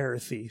filled with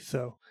heresy,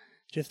 so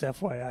just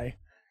FYI.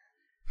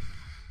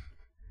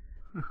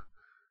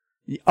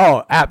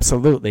 Oh,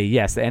 absolutely.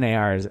 Yes, the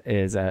NAR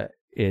is I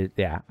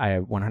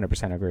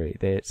 100% agree.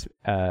 It's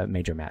a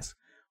major mess.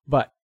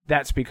 But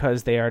that's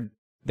because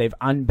they've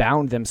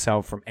unbound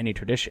themselves from any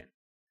tradition.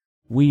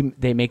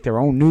 They make their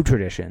own new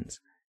traditions,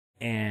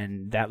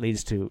 and that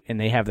leads to, and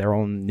they have their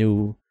own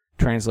new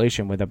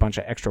translation with a bunch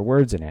of extra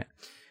words in it,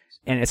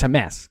 and it's a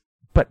mess.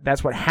 But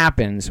that's what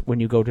happens when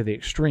you go to the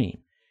extreme.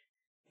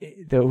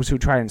 Those who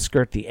try and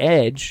skirt the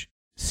edge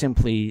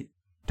simply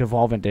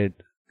devolve into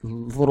a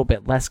little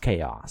bit less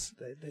chaos.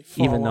 They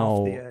fall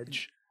off the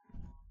edge.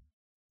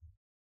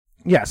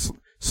 Yes,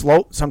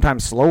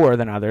 sometimes slower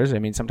than others. I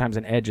mean, sometimes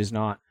an edge is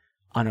not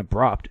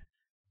unabrupt,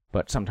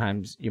 but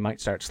sometimes you might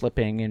start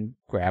slipping and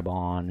grab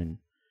on, and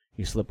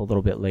you slip a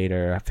little bit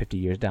later, 50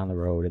 years down the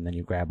road, and then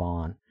you grab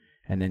on.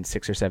 And then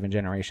 6 or 7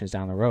 generations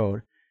down the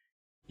road,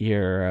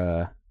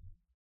 you're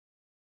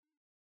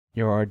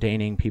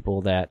ordaining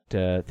people that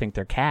think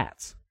they're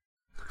cats.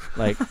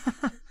 Like,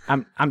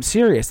 I'm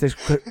serious.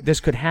 This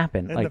could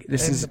happen. And like,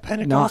 this is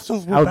the not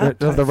Pentecostals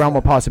out of the realm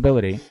of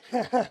possibility.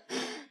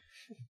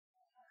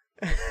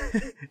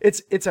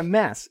 It's a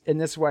mess,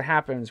 and this is what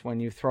happens when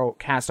you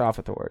cast off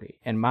authority.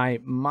 And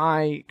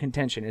my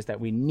contention is that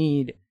we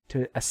need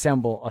to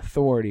assemble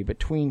authority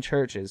between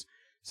churches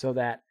so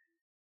that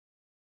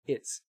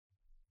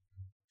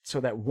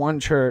one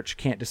church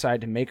can't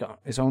decide to make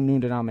its own new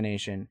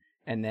denomination,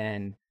 and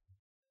then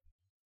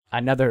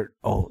another,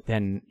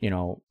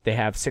 they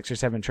have 6 or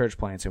 7 church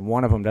plants, and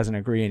one of them doesn't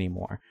agree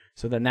anymore.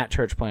 So then that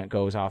church plant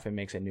goes off and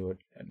makes a new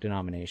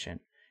denomination.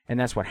 And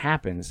that's what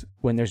happens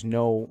when there's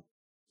no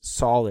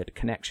solid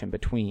connection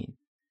between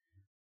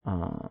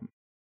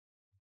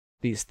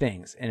these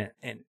things. And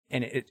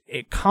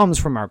it comes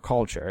from our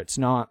culture. It's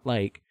not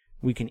like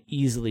we can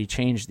easily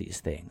change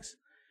these things.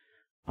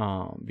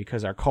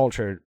 Because our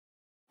culture,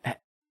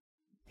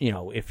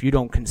 if you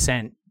don't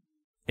consent,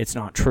 it's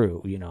not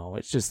true.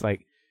 It's just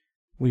like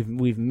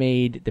we've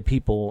made the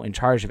people in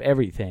charge of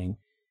everything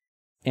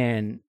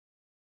and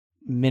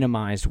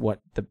minimized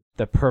what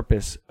the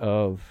purpose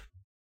of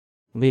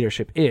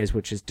leadership is,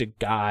 which is to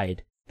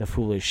guide the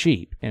foolish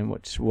sheep, and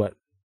what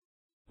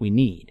we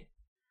need.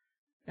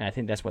 And I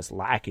think that's what's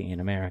lacking in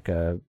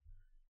America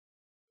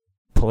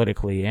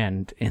politically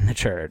and in the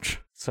church.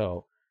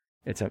 So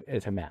it's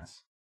a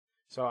mess.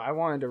 So I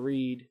wanted to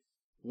read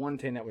one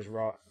thing that was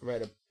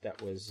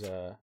that was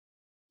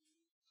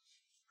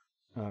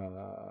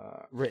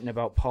written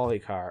about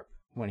Polycarp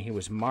when he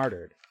was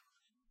martyred.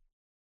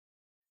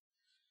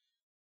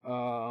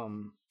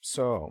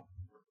 So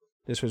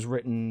this was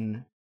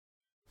written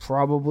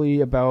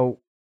probably about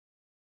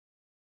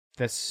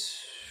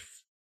this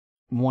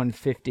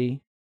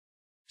 150,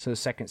 so the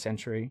 2nd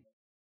century,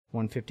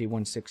 150,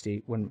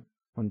 160, when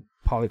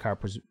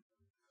Polycarp was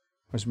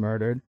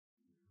martyred.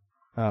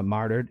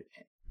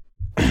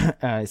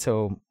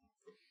 So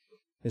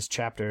this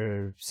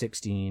chapter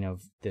 16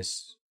 of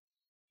this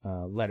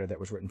letter that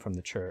was written from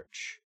the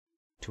church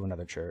to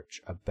another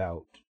church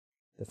about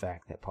the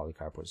fact that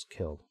Polycarp was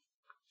killed.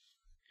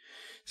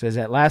 It says,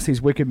 "At last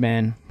these wicked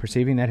men,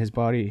 perceiving that his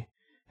body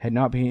had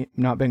not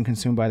been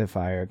consumed by the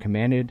fire,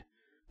 commanded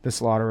the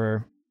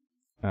slaughterer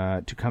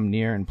to come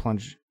near and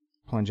plunge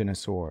in a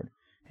sword.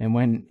 And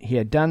when he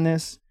had done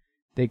this,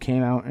 they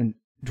came out and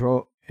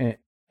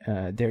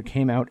there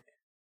came out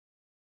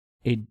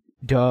a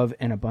dove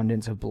and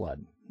abundance of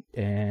blood,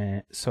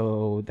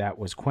 so that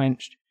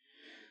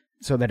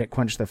it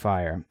quenched the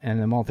fire.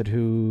 And the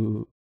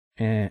multitude,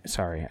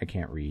 sorry, I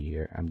can't read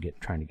here. I'm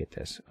trying to get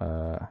this.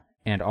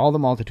 And all the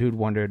multitude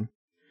wondered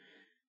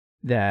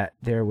that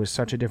there was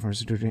such a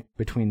difference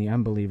between the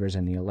unbelievers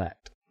and the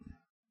elect,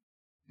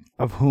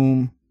 of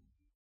whom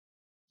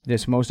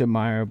this most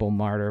admirable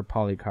martyr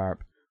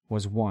Polycarp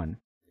was one,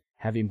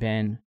 having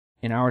been,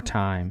 in our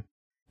time,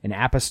 an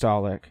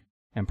apostolic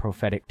and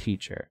prophetic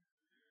teacher,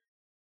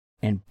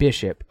 and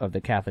bishop of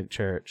the Catholic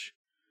Church,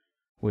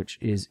 which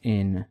is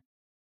in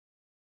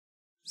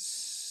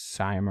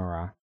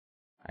Samara.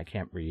 I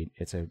can't read.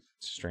 It's a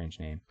strange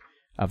name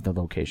of the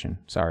location.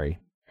 Sorry,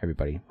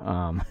 everybody.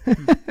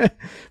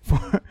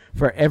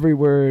 For every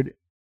word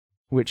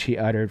which he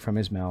uttered from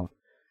his mouth,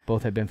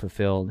 both have been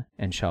fulfilled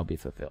and shall be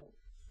fulfilled.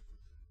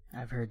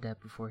 I've heard that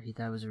before.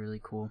 That was a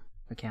really cool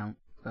account.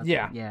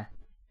 Yeah. Yeah.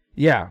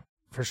 Yeah.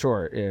 for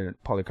sure,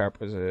 Polycarp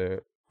was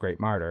a great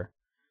martyr.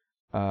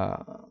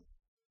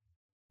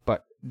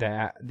 But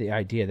the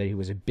idea that he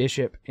was a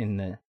bishop in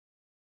the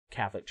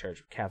Catholic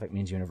Church, Catholic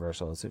means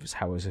universal, this is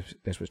how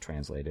this was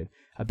translated,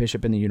 a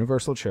bishop in the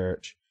universal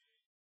church,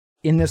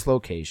 in this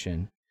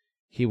location,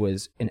 he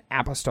was an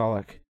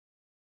apostolic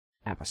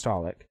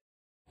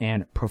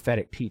and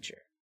prophetic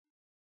teacher.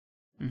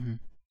 Mm-hmm.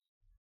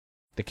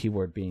 The key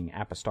word being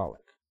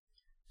apostolic.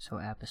 So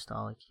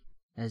apostolic,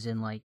 as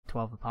in like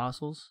 12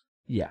 apostles?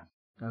 Yeah.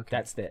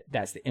 Okay.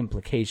 That's the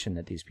implication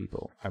that these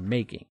people are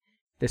making.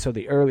 So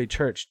the early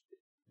church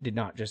did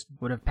not just...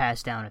 would have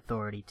passed down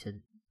authority to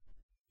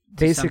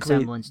basically some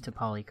semblance to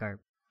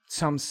Polycarp.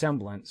 Some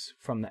semblance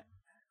from the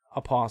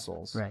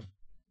apostles. Right.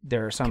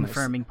 There are some...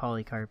 confirming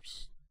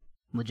Polycarp's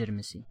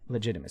legitimacy.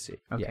 Legitimacy,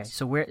 Okay, yes.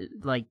 so where,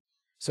 like...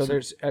 So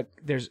there's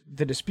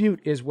the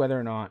dispute is whether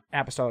or not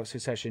apostolic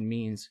succession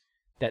means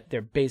that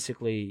they're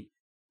basically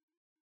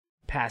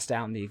passed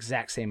down the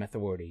exact same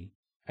authority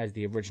as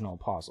the original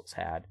apostles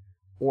had,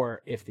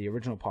 or if the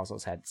original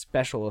apostles had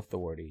special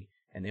authority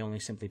and they only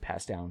simply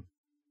passed down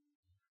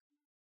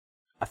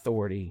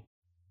authority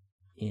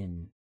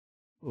in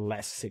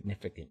less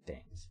significant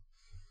things.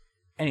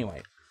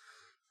 Anyway,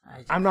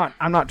 I'm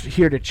not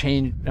here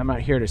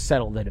to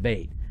settle the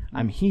debate.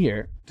 I'm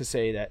here to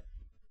say that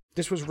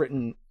this was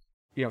written,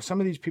 some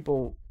of these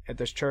people at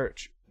this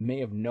church may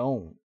have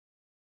known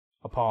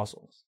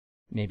apostles,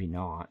 maybe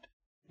not.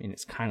 I mean,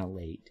 it's kind of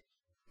late,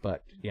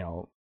 but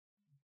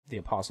the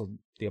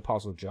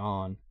apostle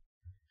John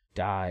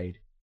died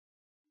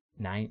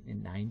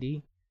in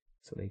 90,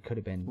 so they could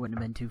have been wouldn't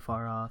have been too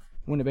far off.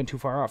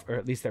 Or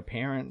at least their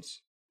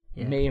parents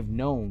may have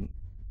known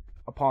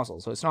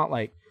apostles. So it's not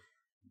like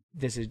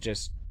this is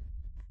just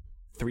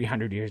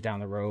 300 years down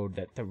the road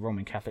that the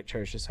Roman Catholic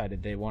Church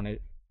decided they wanted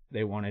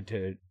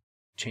to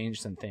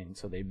change some things,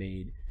 so they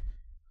made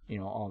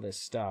all this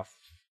stuff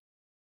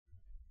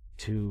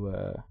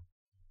to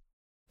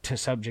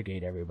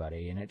subjugate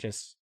everybody, and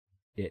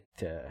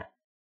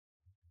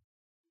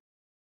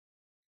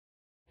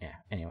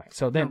anyway,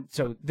 so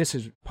this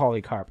is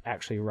Polycarp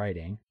actually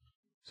writing,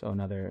 so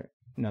another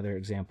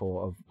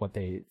example of what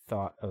they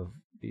thought of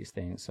these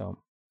things. So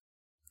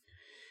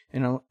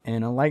in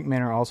a like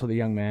manner also the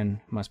young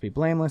men must be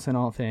blameless in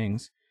all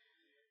things,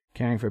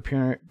 caring for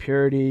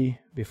purity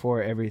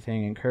before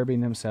everything, and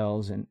curbing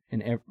themselves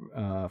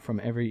from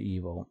every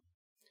evil.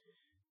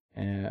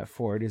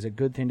 For it is a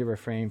good thing to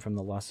refrain from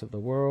the lusts of the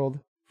world,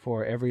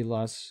 for every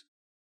lust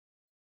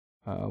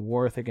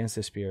warreth against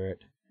the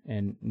spirit,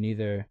 and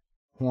neither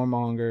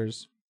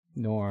whoremongers,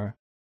 nor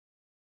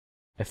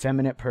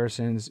effeminate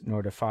persons,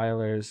 nor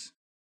defilers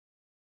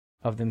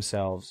of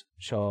themselves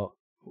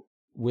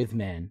with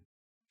men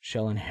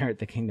shall inherit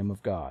the kingdom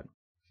of God.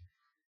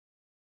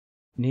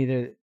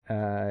 Neither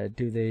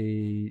do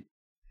they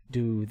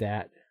do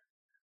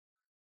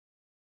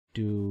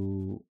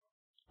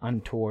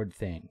untoward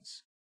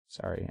things.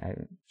 Sorry,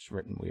 it's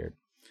written weird.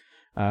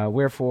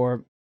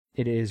 Wherefore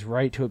it is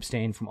right to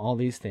abstain from all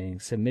these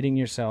things, submitting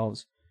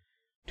yourselves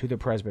to the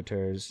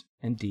presbyters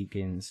and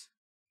deacons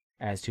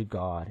as to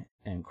God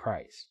and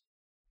Christ.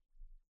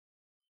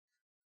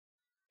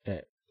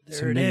 There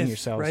it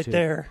is, right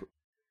there.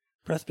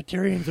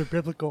 Presbyterians are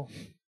biblical.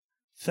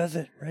 Says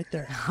it right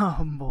there.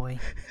 Oh boy.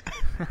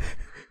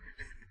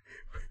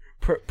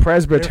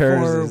 Presbyters.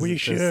 Therefore, we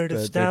should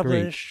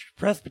establish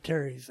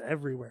presbyteries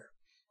everywhere.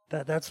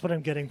 That's what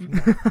I'm getting from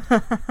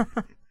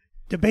that.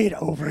 Debate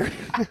over.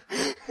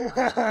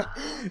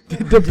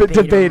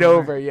 Debate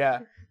over. Yeah.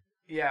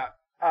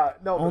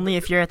 No. Only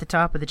if you're at the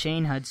top of the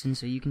chain, Hudson,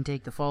 so you can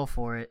take the fall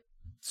for it.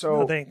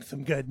 So no, thanks.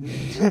 I'm good.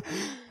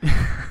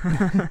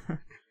 I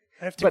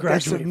have to graduate they're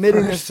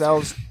submitting first.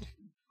 themselves.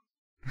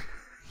 You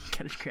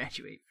gotta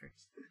graduate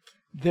first.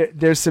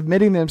 They're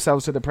submitting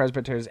themselves to the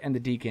presbyters and the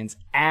deacons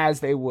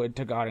as they would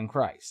to God and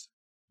Christ.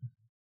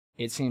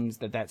 It seems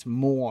that that's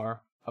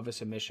more of a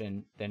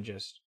submission than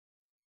just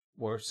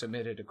we're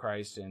submitted to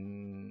Christ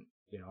and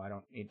I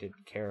don't need to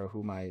care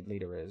who my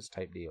leader is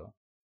type deal.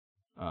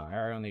 I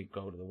only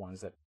go to the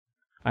ones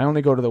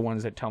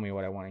that tell me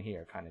what I want to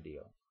hear kind of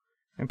deal.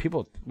 And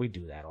we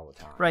do that all the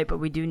time. Right, but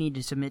we do need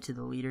to submit to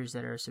the leaders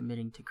that are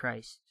submitting to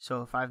Christ.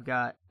 So if I've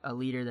got a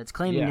leader that's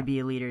claiming to be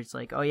a leader, it's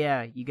like, oh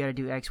yeah, you got to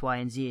do X, Y,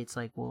 and Z. It's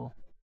like, well,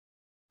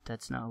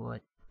 that's not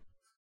what.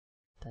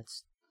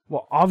 That's.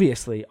 Well,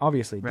 obviously,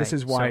 right. This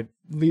is why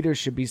leaders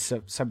should be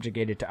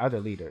subjugated to other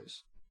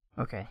leaders.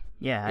 Okay,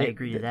 yeah, I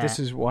agree to that. This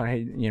is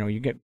why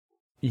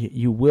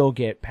you will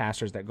get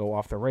pastors that go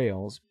off the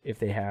rails if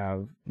they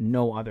have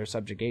no other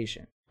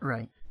subjugation.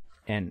 Right.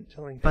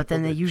 But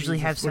then they usually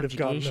have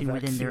subjugation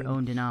within their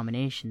own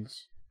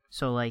denominations.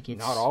 So, like, it's...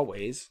 Not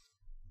always.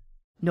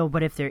 No,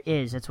 but if there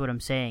is, that's what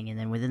I'm saying. And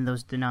then within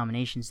those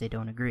denominations, they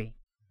don't agree.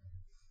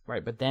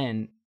 Right, but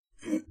then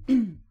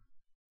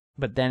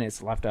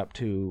it's left up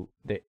to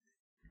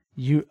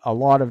a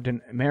lot of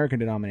American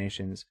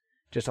denominations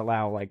just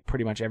allow, like,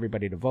 pretty much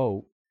everybody to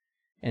vote.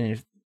 And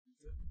if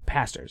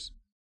pastors,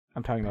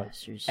 I'm talking about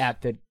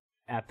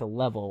at the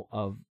level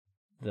of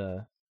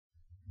the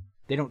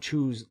they don't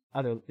choose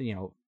other,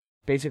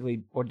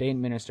 basically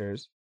ordained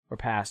ministers or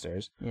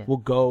pastors Yeah. will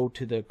go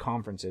to the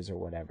conferences or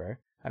whatever.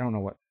 I don't know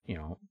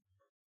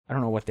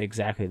what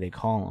exactly they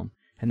call them.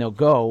 And they'll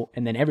go,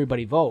 and then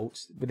everybody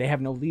votes, but they have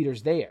no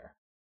leaders there.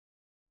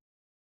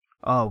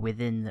 Oh,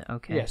 within the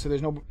okay. Yeah, so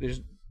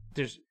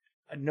there's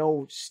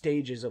no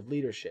stages of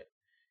leadership.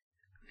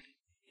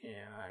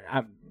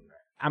 Yeah,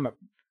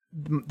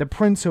 the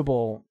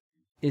principle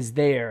is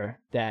there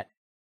that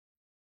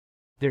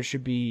there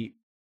should be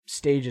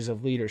stages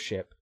of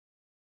leadership.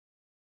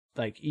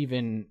 Like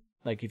even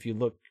like if you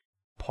look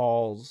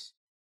Paul's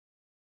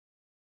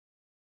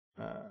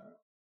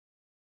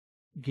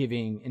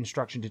giving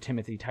instruction to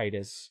Timothy,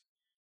 Titus,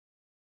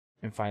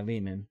 and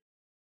Philemon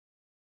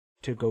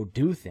to go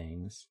do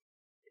things,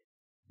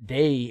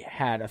 they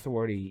had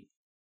authority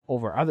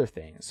over other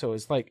things. So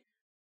it's like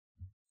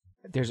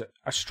there's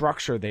a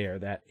structure there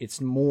that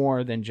it's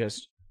more than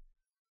just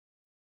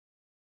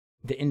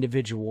the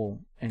individual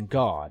and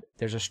God.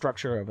 There's a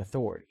structure of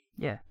authority.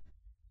 Yeah.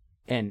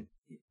 And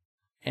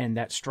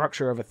that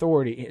structure of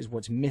authority is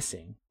what's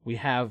missing. We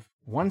have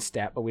one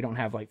step, but we don't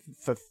have like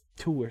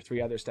 2 or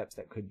 3 other steps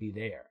that could be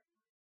there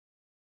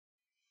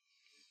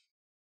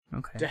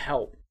Okay. to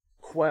help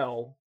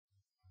quell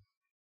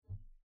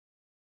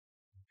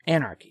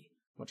anarchy,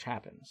 which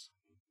happens.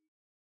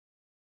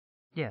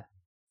 Yeah.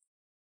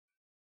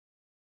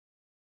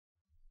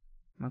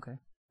 Okay.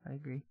 I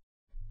agree.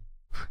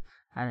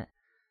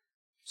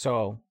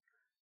 So,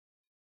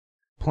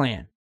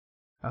 plan.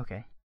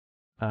 Okay.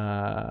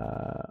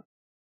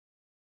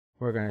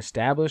 We're going to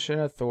establish an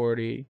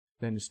authority,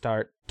 then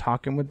start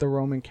talking with the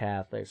Roman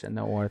Catholics and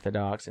the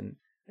Orthodox and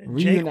Jake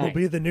reunite. will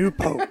be the new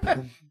pope.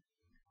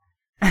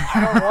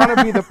 I don't want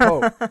to be the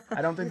Pope.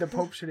 I don't think the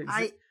Pope should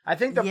exist. I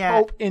think the yeah.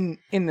 Pope in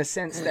the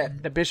sense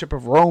that the Bishop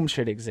of Rome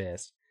should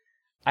exist.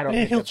 I don't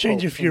think he'll the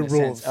change Pope a few in the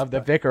sense rules, of the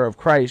but- Vicar of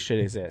Christ should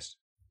exist.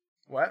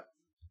 What?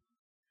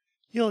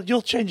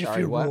 You'll change a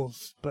Sorry, few what?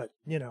 rules, but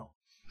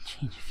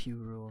Change a few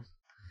rules.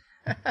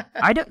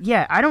 I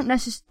don't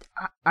necessarily.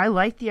 I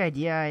like the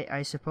idea,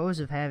 I suppose,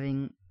 of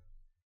having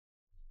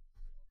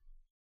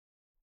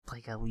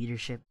like a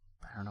leadership,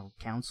 I don't know,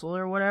 council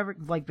or whatever.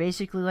 Like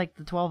basically like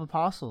the 12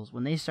 apostles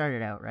when they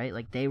started out, right?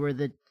 Like they were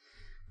the,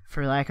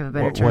 for lack of a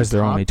better term, Was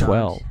there top only dogs.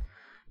 12?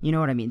 You know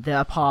what I mean?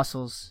 The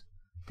apostles,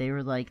 they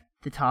were like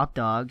the top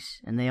dogs,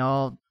 and they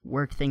all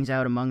worked things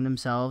out among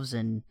themselves,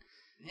 and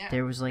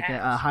there was like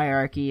a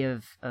hierarchy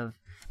of.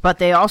 But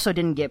they also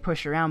didn't get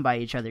pushed around by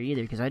each other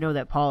either, because I know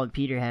that Paul and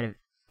Peter had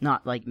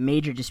not like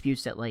major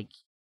disputes that like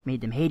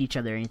made them hate each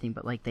other or anything,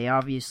 but like they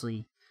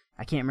obviously,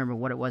 I can't remember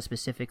what it was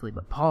specifically,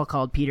 but Paul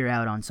called Peter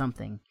out on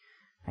something.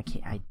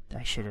 I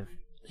should have.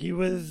 he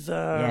was.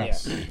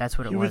 Yes, that's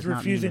what it he was. was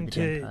not meeting refusing with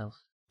the to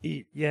Gentiles.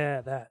 eat.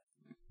 Yeah, that.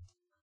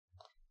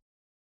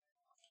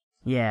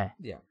 Yeah,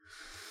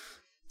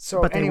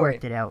 So but they anyway,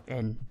 worked it out,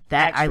 and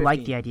that Acts I like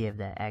 15. the idea of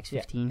that. Acts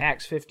 15. Yeah,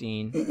 Acts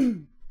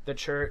 15, the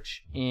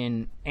church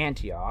in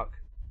Antioch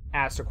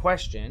asked a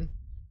question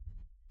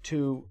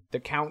to the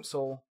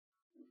council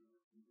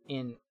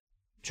in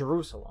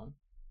Jerusalem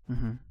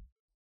Mm-hmm.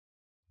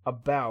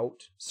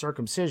 about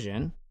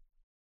circumcision,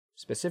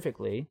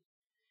 specifically,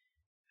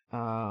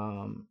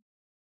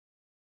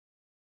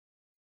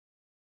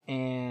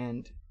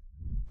 and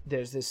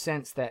there's this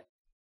sense that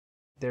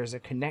there's a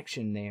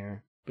connection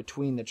there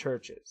between the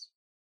churches,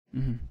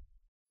 Mm-hmm.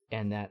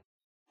 and that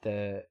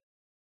the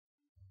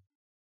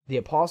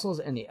apostles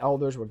and the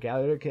elders were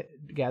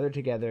gathered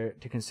together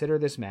to consider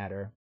this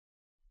matter.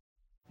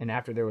 And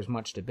after there was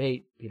much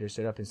debate, Peter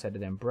stood up and said to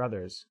them,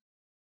 "Brothers,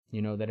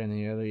 you know that in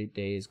the early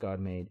days God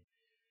made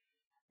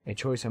a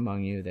choice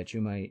among you that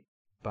you might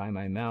by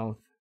my mouth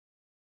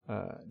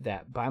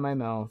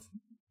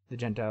the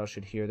Gentiles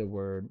should hear the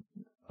word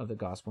of the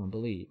gospel and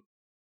believe."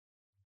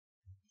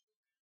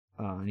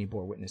 And he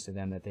bore witness to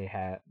them that they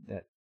had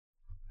that.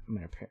 I'm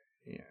going to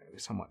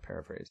somewhat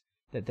paraphrase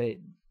that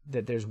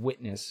there's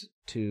witness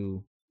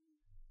to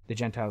the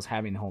Gentiles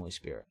having the Holy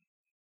Spirit,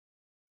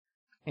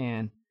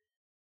 and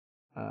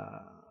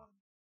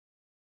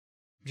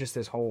just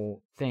this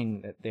whole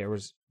thing that there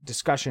was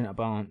discussion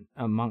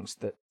amongst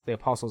the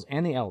apostles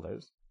and the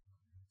elders,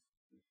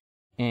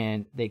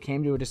 and they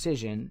came to a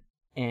decision,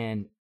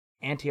 and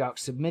Antioch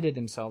submitted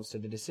themselves to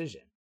the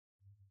decision.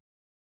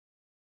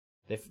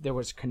 There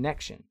was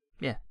connection.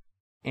 Yeah.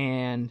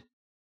 And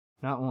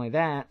not only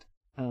that,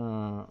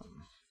 another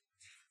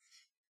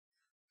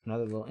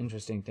little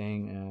interesting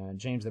thing,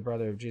 James, the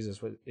brother of Jesus,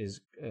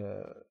 is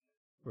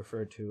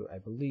referred to, I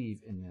believe,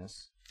 in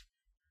this,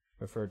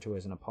 referred to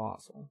as an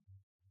apostle.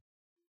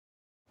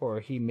 Or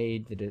he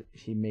made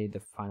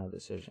the final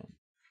decision.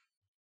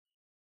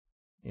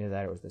 Either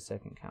that or it was the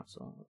Second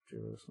Council of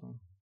Jerusalem.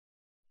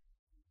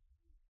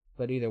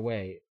 But either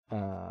way,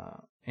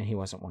 and he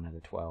wasn't one of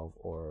the 12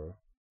 or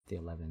the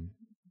 11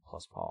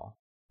 plus Paul.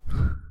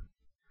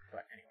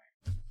 But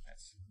anyway,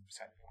 that's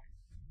beside the point.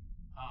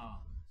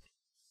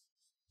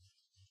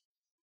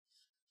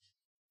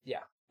 Yeah,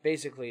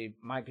 basically,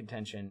 my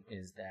contention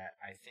is that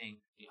I think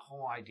the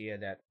whole idea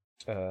that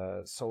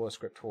sola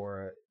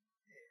scriptura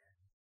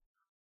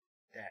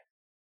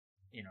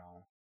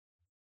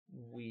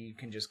we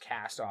can just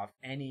cast off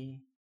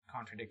any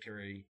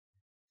contradictory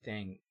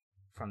thing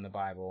from the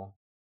Bible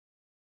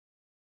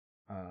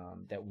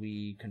that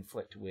we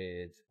conflict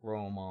with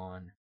Rome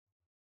on,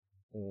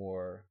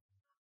 or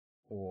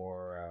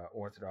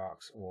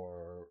Orthodox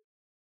or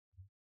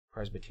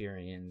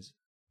Presbyterians.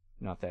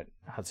 Not that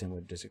Hudson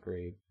would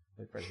disagree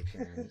with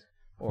Presbyterians,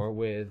 or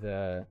with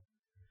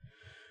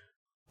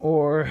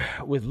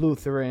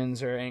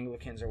Lutherans or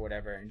Anglicans or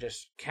whatever, and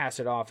just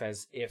cast it off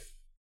as if,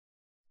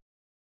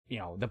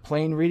 the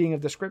plain reading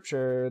of the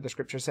scripture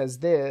says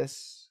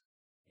this,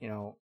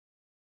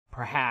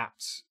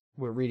 perhaps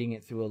we're reading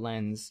it through a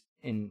lens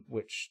in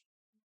which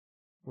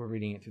we're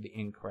reading it through the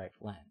incorrect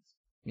lens.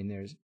 I mean,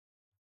 there's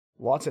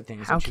lots of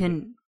things. How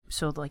can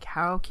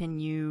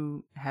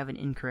you have an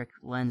incorrect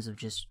lens of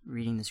just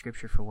reading the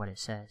scripture for what it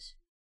says?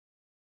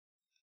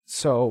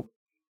 So,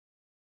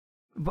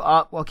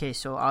 okay,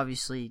 so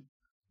obviously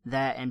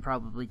that, and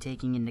probably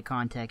taking into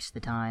context the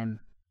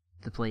time,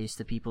 the place,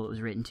 the people it was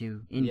written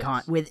to,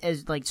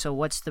 so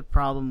what's the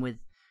problem with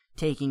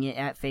taking it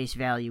at face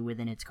value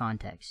within its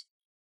context?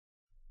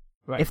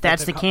 Right. If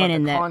that's the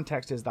canon, the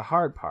context is the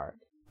hard part.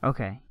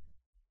 Okay.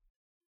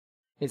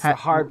 It's the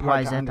hard part.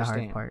 Why is to that understand.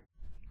 the hard part?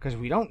 Because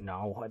we don't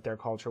know what their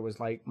culture was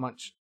like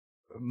much.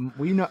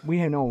 We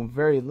know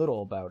very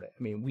little about it.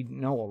 I mean, we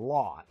know a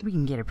lot. We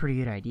can get a pretty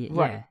good idea,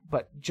 right? Yeah.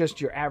 But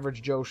just your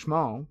average Joe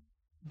Schmo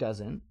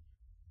doesn't.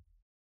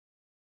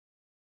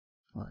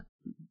 What?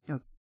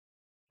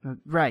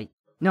 Right.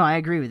 No, I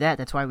agree with that.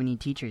 That's why we need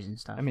teachers and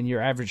stuff. I mean,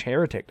 your average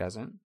heretic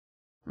doesn't.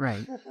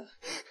 Right.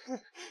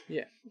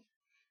 Yeah.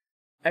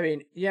 I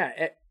mean,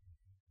 yeah.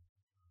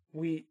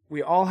 We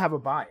all have a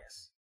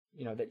bias,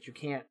 that you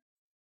can't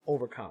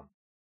overcome.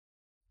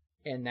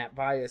 And that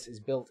bias is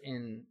built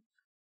in,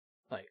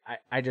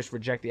 I just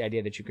reject the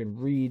idea that you can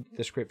read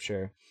the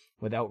scripture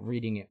without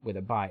reading it with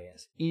a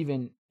bias.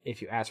 Even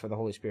if you ask for the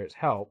Holy Spirit's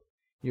help,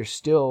 you're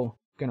still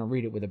going to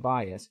read it with a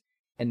bias,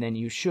 and then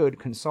you should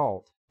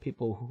consult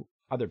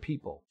other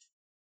people.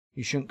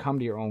 You shouldn't come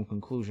to your own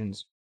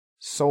conclusions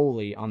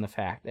solely on the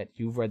fact that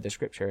you've read the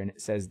scripture and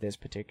it says this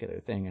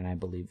particular thing and I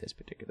believe this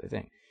particular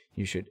thing.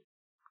 You should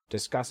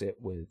discuss it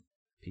with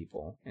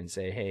people and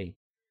say, hey,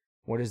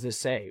 what does this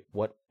say?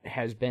 What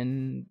has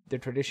been the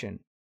tradition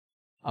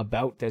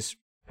about this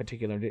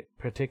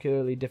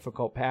particularly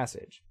difficult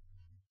passage?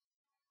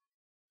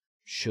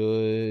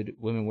 Should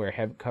women wear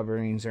head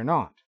coverings or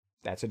not?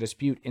 That's a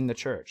dispute in the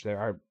church. There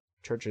are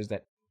churches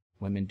that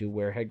women do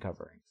wear head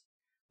coverings.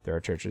 There are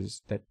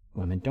churches that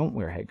women don't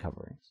wear head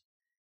coverings.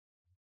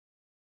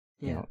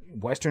 Yeah.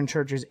 Western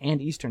churches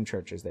and Eastern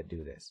churches that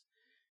do this.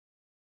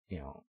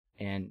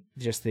 And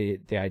just the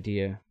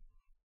idea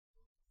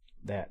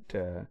that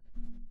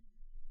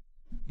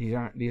these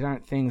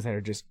aren't things that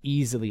are just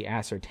easily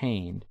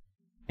ascertained,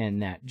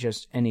 and that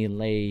just any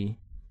lay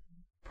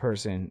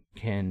person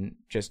can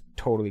just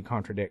totally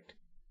contradict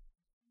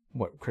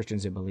what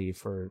Christians have believed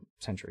for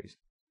centuries.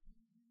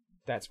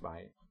 That's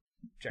my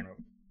general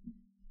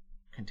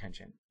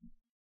contention.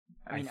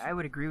 I mean, I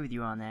would agree with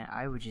you on that.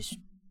 I would just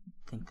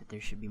think that there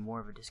should be more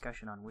of a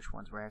discussion on which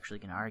ones we're actually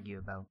going to argue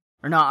about.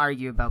 Or not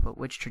argue about, but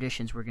which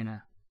traditions we're going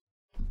to...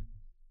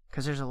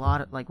 Because there's a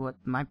lot of,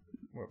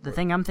 the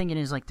thing I'm thinking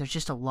is, there's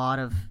just a lot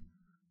of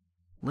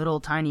little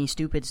tiny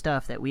stupid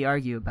stuff that we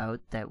argue about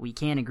that we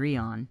can't agree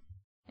on.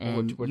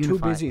 And we're too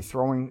busy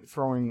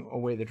throwing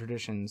away the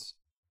traditions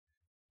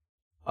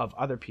of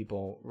other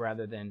people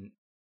rather than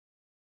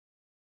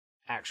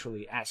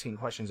actually asking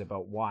questions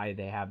about why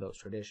they have those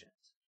traditions.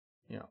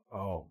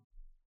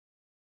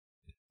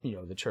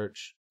 The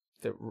church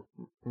that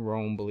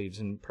Rome believes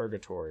in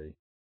purgatory.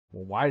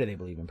 Well, why do they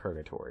believe in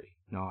purgatory?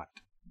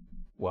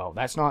 Well,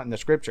 that's not in the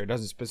scripture. It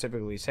doesn't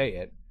specifically say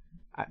it.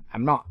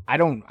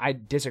 I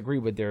disagree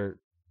with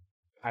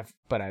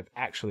but I've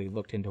actually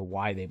looked into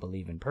why they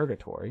believe in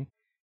purgatory.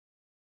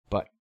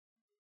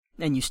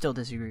 And you still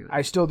disagree with it?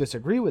 I still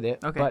disagree with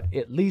it, okay. But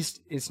at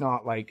least it's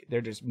not like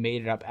they're just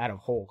made it up out of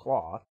whole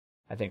cloth.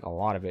 I think a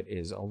lot of it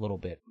is a little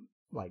bit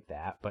like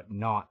that, but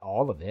not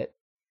all of it.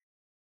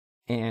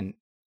 And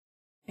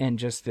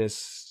just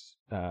this,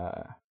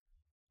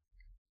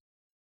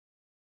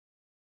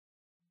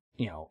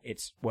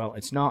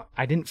 it's not,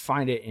 I didn't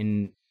find it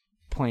in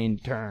plain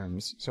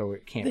terms, so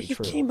it can't be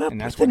true. You came up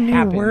and that's with a new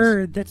happens.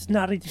 word that's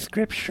not in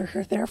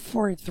scripture,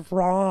 therefore it's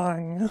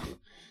wrong.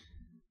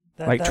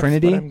 That's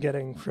Trinity? What I'm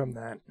getting from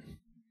that.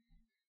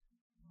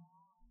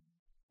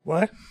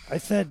 What? I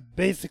said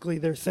basically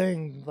they're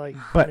saying they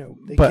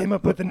came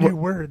up with a new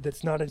word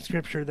that's not in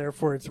scripture,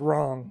 therefore it's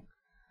wrong,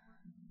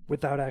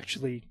 without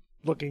actually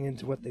looking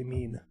into what they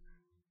mean.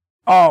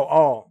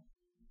 Oh.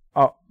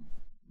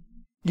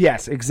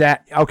 Yes,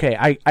 exact. Okay,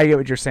 I get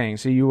what you're saying.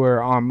 So you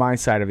were on my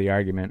side of the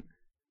argument.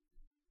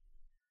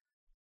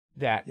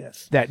 That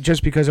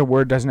just because a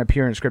word doesn't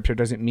appear in scripture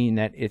doesn't mean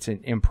that it's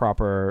an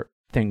improper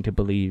thing to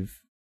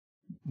believe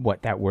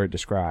what that word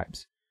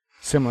describes.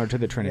 Similar to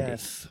the Trinity.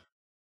 Yes.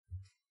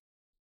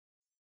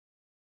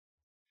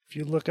 If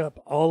you look up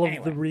all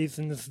of the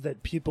reasons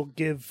that people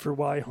give for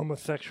why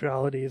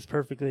homosexuality is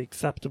perfectly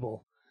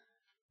acceptable,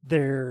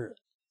 their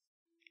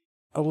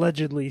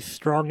allegedly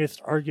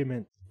strongest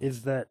argument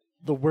is that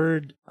the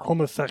word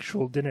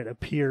homosexual didn't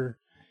appear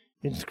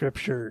in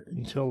scripture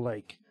until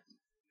like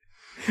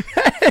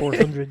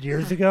 400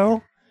 years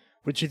ago,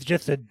 which is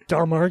just a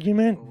dumb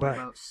argument. Well, what But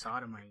about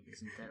sodomite?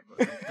 Isn't that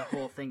like, the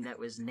whole thing that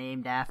was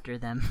named after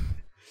them?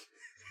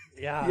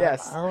 yeah,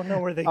 Yes. I don't know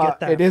where they get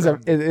that. It is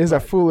from, a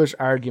but- foolish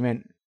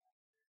argument.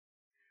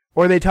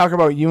 Or they talk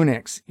about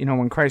eunuchs. You know,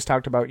 when Christ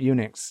talked about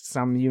eunuchs,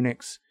 some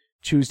eunuchs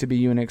choose to be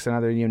eunuchs and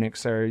other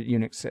eunuchs are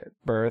eunuchs at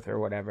birth or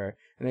whatever.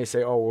 And they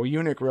say, oh, well,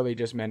 eunuch really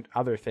just meant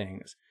other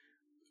things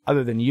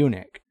other than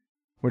eunuch,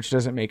 which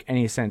doesn't make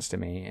any sense to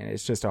me. And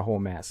it's just a whole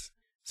mess.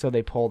 So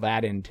they pull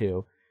that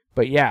into.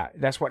 But yeah,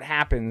 that's what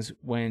happens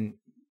when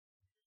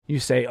you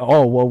say,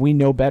 oh, well, we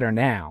know better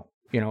now.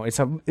 You know, it's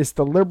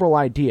the liberal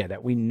idea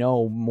that we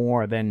know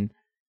more than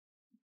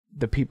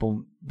the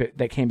people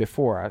that came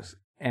before us.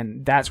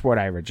 And that's what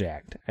I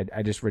reject.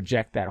 I just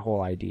reject that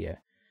whole idea.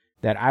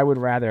 That I would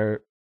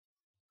rather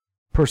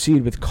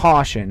proceed with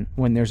caution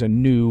when there's a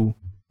new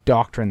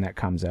doctrine that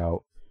comes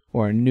out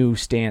or a new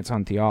stance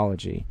on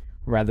theology,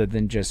 rather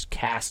than just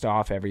cast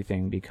off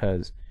everything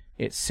because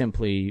it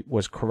simply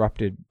was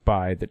corrupted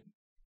by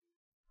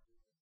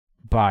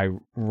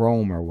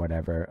Rome or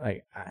whatever.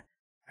 Like,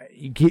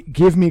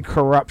 give me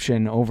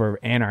corruption over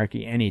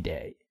anarchy any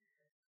day.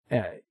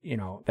 You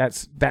know,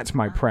 that's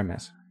my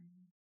premise.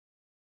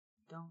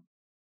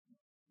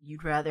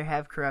 You'd rather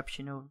have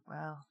corruption over,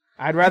 well,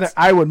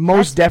 I would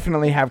most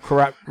definitely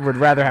would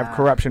rather have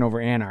corruption over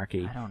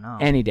anarchy. I don't know.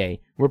 Any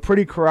day. We're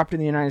pretty corrupt in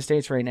the United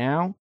States right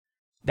now.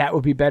 That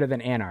would be better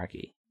than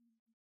anarchy.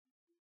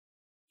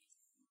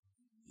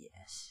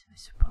 Yes, I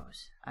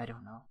suppose. I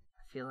don't know.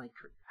 I feel like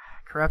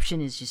corruption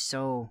is just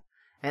so,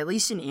 at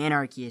least in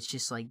anarchy, it's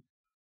just like,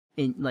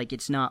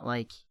 it's not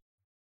like,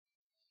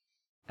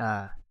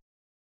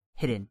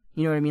 hidden.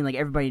 You know what I mean? Like,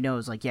 everybody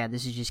knows, like, yeah,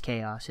 this is just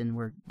chaos and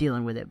we're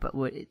dealing with it. But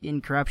in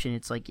corruption,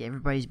 it's like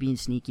everybody's being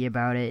sneaky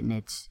about it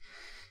and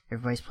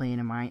everybody's playing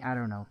a mind. I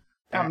don't know.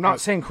 I'm not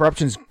saying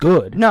corruption's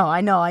good. No,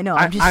 I know.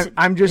 I'm just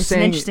it's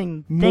saying an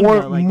interesting thing, more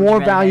though. Like, would you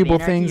rather valuable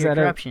have anarchy things or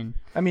that corruption?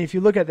 I mean, if you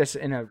look at this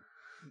in a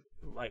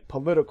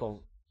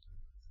political,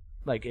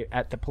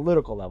 at the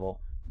political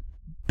level,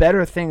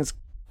 better things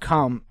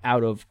come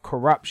out of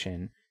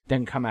corruption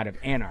than come out of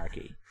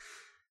anarchy.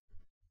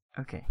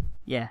 Okay.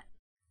 Yeah.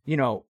 You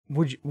know,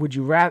 would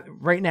you rather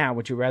right now?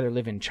 Would you rather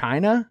live in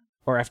China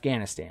or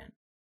Afghanistan?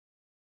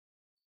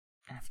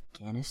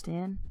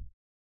 Afghanistan?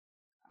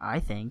 I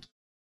think.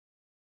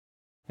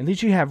 At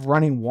least you have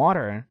running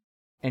water,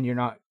 and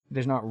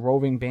there's not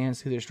roving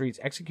bands through the streets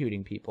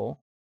executing people.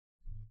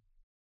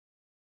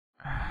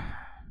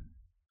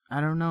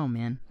 I don't know,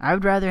 man. I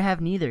would rather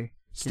have neither.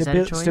 Is that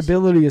a choice?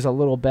 Stability is a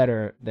little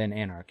better than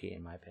anarchy,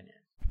 in my opinion.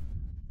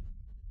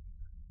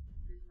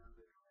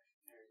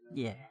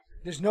 Yeah.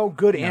 There's no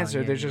good No,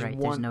 answer. yeah, There's you're just right.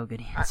 one. There's no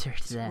good answer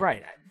to that.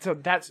 Right. So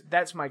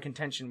that's my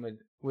contention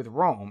with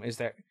Rome, is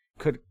that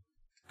could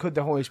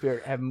the Holy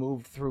Spirit have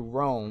moved through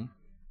Rome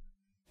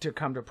to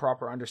come to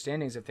proper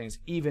understandings of things,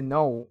 even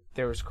though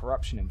there was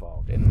corruption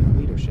involved in the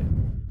leadership?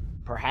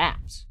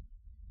 Perhaps.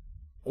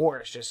 Or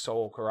it's just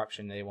soul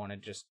corruption. They want to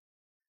just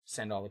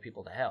send all the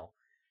people to hell.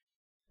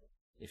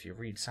 If you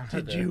read some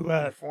of the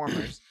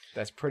reformers,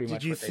 that's pretty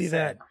much what they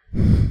said.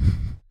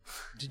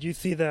 Did you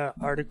see the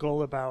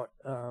article about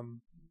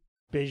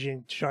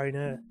Beijing,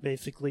 China,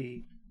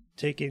 basically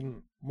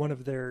taking one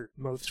of their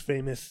most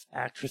famous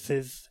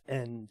actresses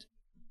and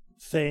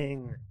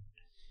saying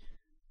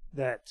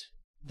that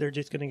they're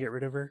just going to get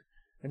rid of her?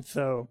 And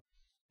so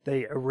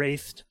they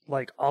erased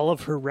like all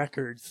of her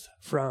records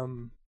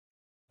from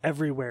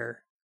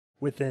everywhere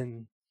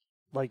within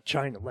like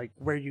China, like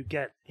where you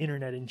get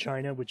internet in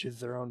China, which is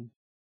their own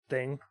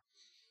thing.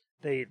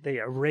 They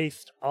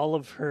erased all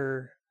of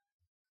her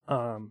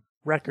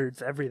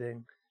records,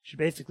 everything. She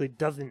basically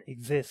doesn't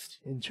exist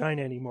in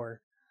China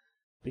anymore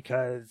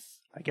because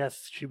I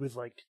guess she was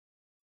like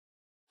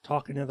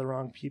talking to the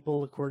wrong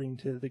people according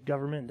to the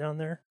government down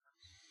there.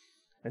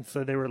 And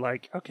so they were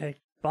like, okay,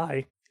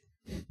 bye.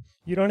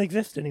 You don't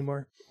exist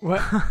anymore.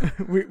 What?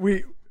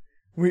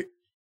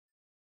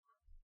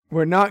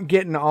 We're not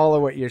getting all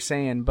of what you're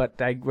saying, but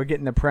we're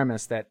getting the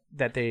premise that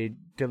they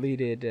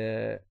deleted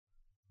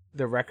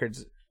the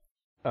records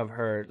of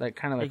her, like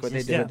kind of like what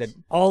they did with the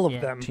all of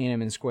them.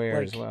 Tiananmen Square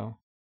Like, as well.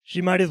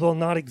 She might as well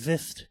not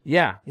exist.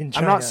 Yeah, in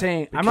I'm not China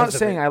saying because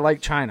of it. I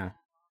like China.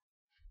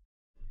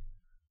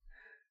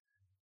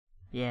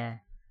 Yeah.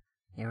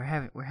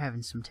 Yeah, we're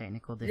having some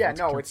technical Yeah,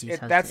 difficulties. no,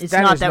 it's it's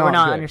that not is that not we're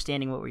not good.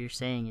 understanding what you're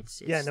saying.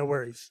 It's Yeah, no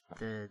worries.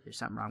 there's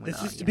something wrong with This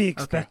the is to audio. be Okay.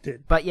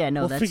 expected. But yeah,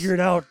 no, We'll that's figure it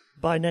out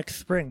by next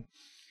spring.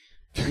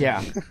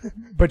 Yeah,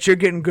 but you're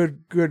getting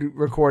good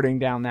recording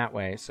down that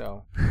way,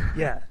 so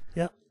Yeah,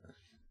 yep.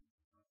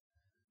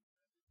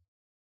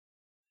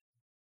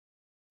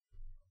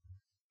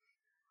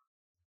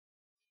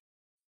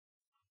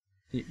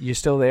 you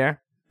still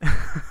there?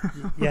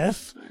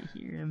 Yes. I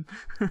hear him.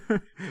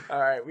 All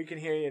right, we can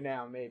hear you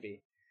now,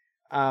 maybe.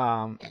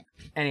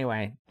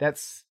 Anyway,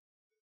 that's.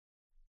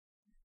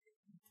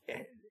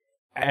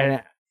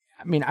 And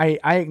I mean, I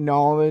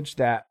acknowledge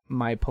that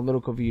my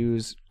political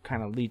views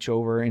kind of leach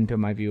over into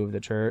my view of the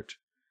church.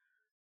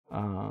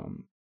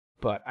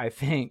 But I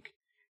think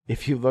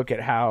if you look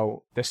at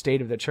how the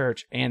state of the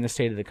church and the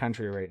state of the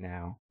country right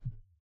now,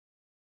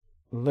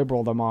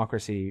 liberal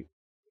democracy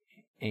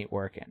ain't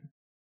working.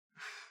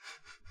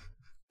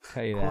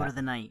 Tell you Quote that. of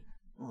the night: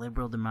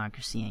 liberal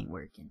democracy ain't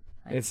working.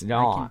 It's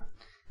not.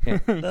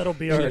 That'll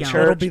be our The Keep church,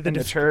 that'll be the and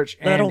the des- church,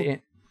 that'll-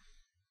 and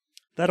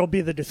that'll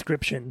be the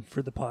description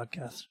for the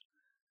podcast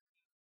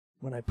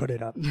when I put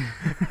it up.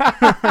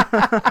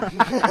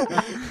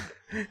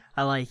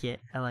 I like it.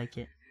 I like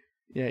it.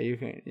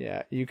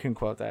 you can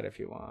quote that if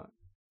you want.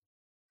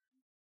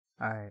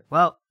 All right.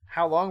 Well,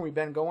 How long we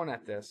been going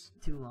at this?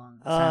 too long.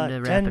 It's time to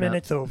wrap 10 it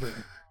minutes up. over.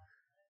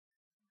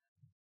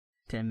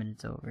 10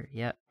 minutes over.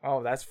 Yep.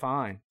 Oh, that's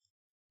fine.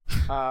 You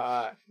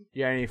got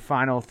any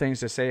final things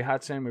to say,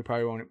 Hudson? You'll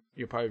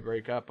probably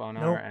break up on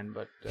our Nope. end,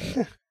 but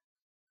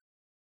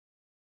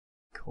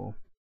Cool.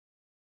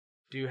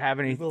 do you have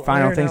any We'll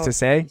final iron things out- to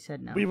say? He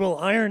said no. We will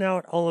iron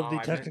out all of Oh, the I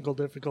meant- technical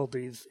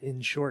difficulties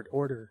in short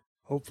order,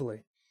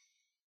 hopefully.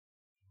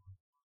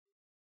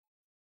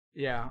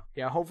 Yeah.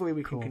 Hopefully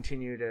we can Cool.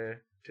 continue to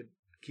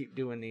keep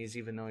doing these,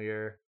 even though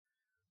you're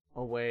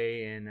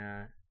away in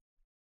the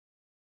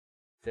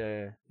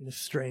In a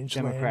strange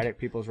Democratic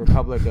People's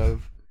Republic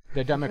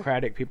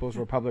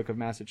of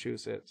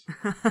Massachusetts.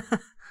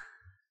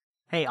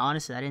 Hey,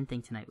 honestly, I didn't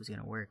think tonight was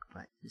going to work,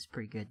 but it's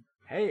pretty good.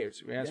 Hey,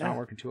 it's Yeah. not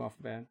working too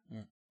often bad.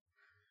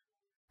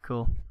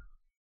 Cool.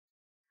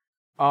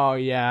 Oh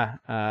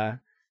yeah.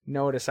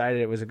 Noah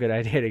decided it was a good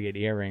idea to get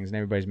earrings, and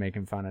everybody's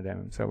making fun of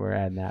him, so we're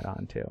adding that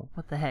on too.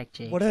 What the heck,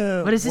 Jake? What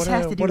does this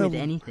have to do with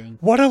anything?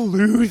 What a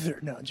loser!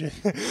 No, just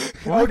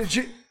Oh, did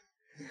you?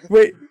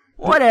 Wait.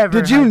 Whatever.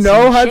 Did you Hudson.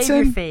 know, Shave Hudson?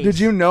 your face. Did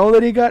you know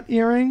that he got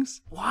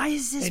earrings? Why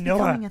is this Hey, Noah.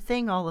 becoming a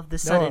thing all of the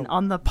sudden Noah,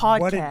 on the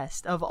what an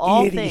podcast of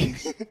all idiot.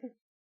 things?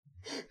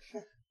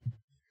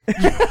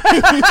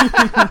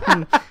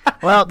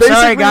 Well, Basically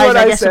sorry guys, what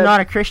I I guess said. I'm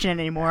not a Christian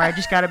anymore. I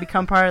just got to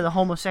become part of the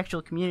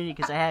homosexual community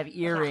because I have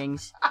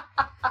earrings.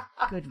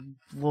 Good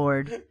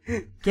Lord.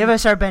 Give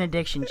us our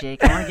benediction,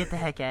 Jake. I want to get the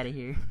heck out of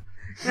here.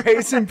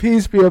 Grace and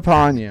peace be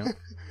upon you.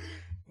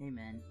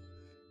 Amen.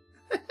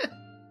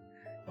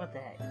 What the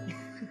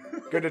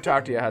heck? Good to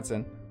talk to you,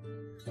 Hudson.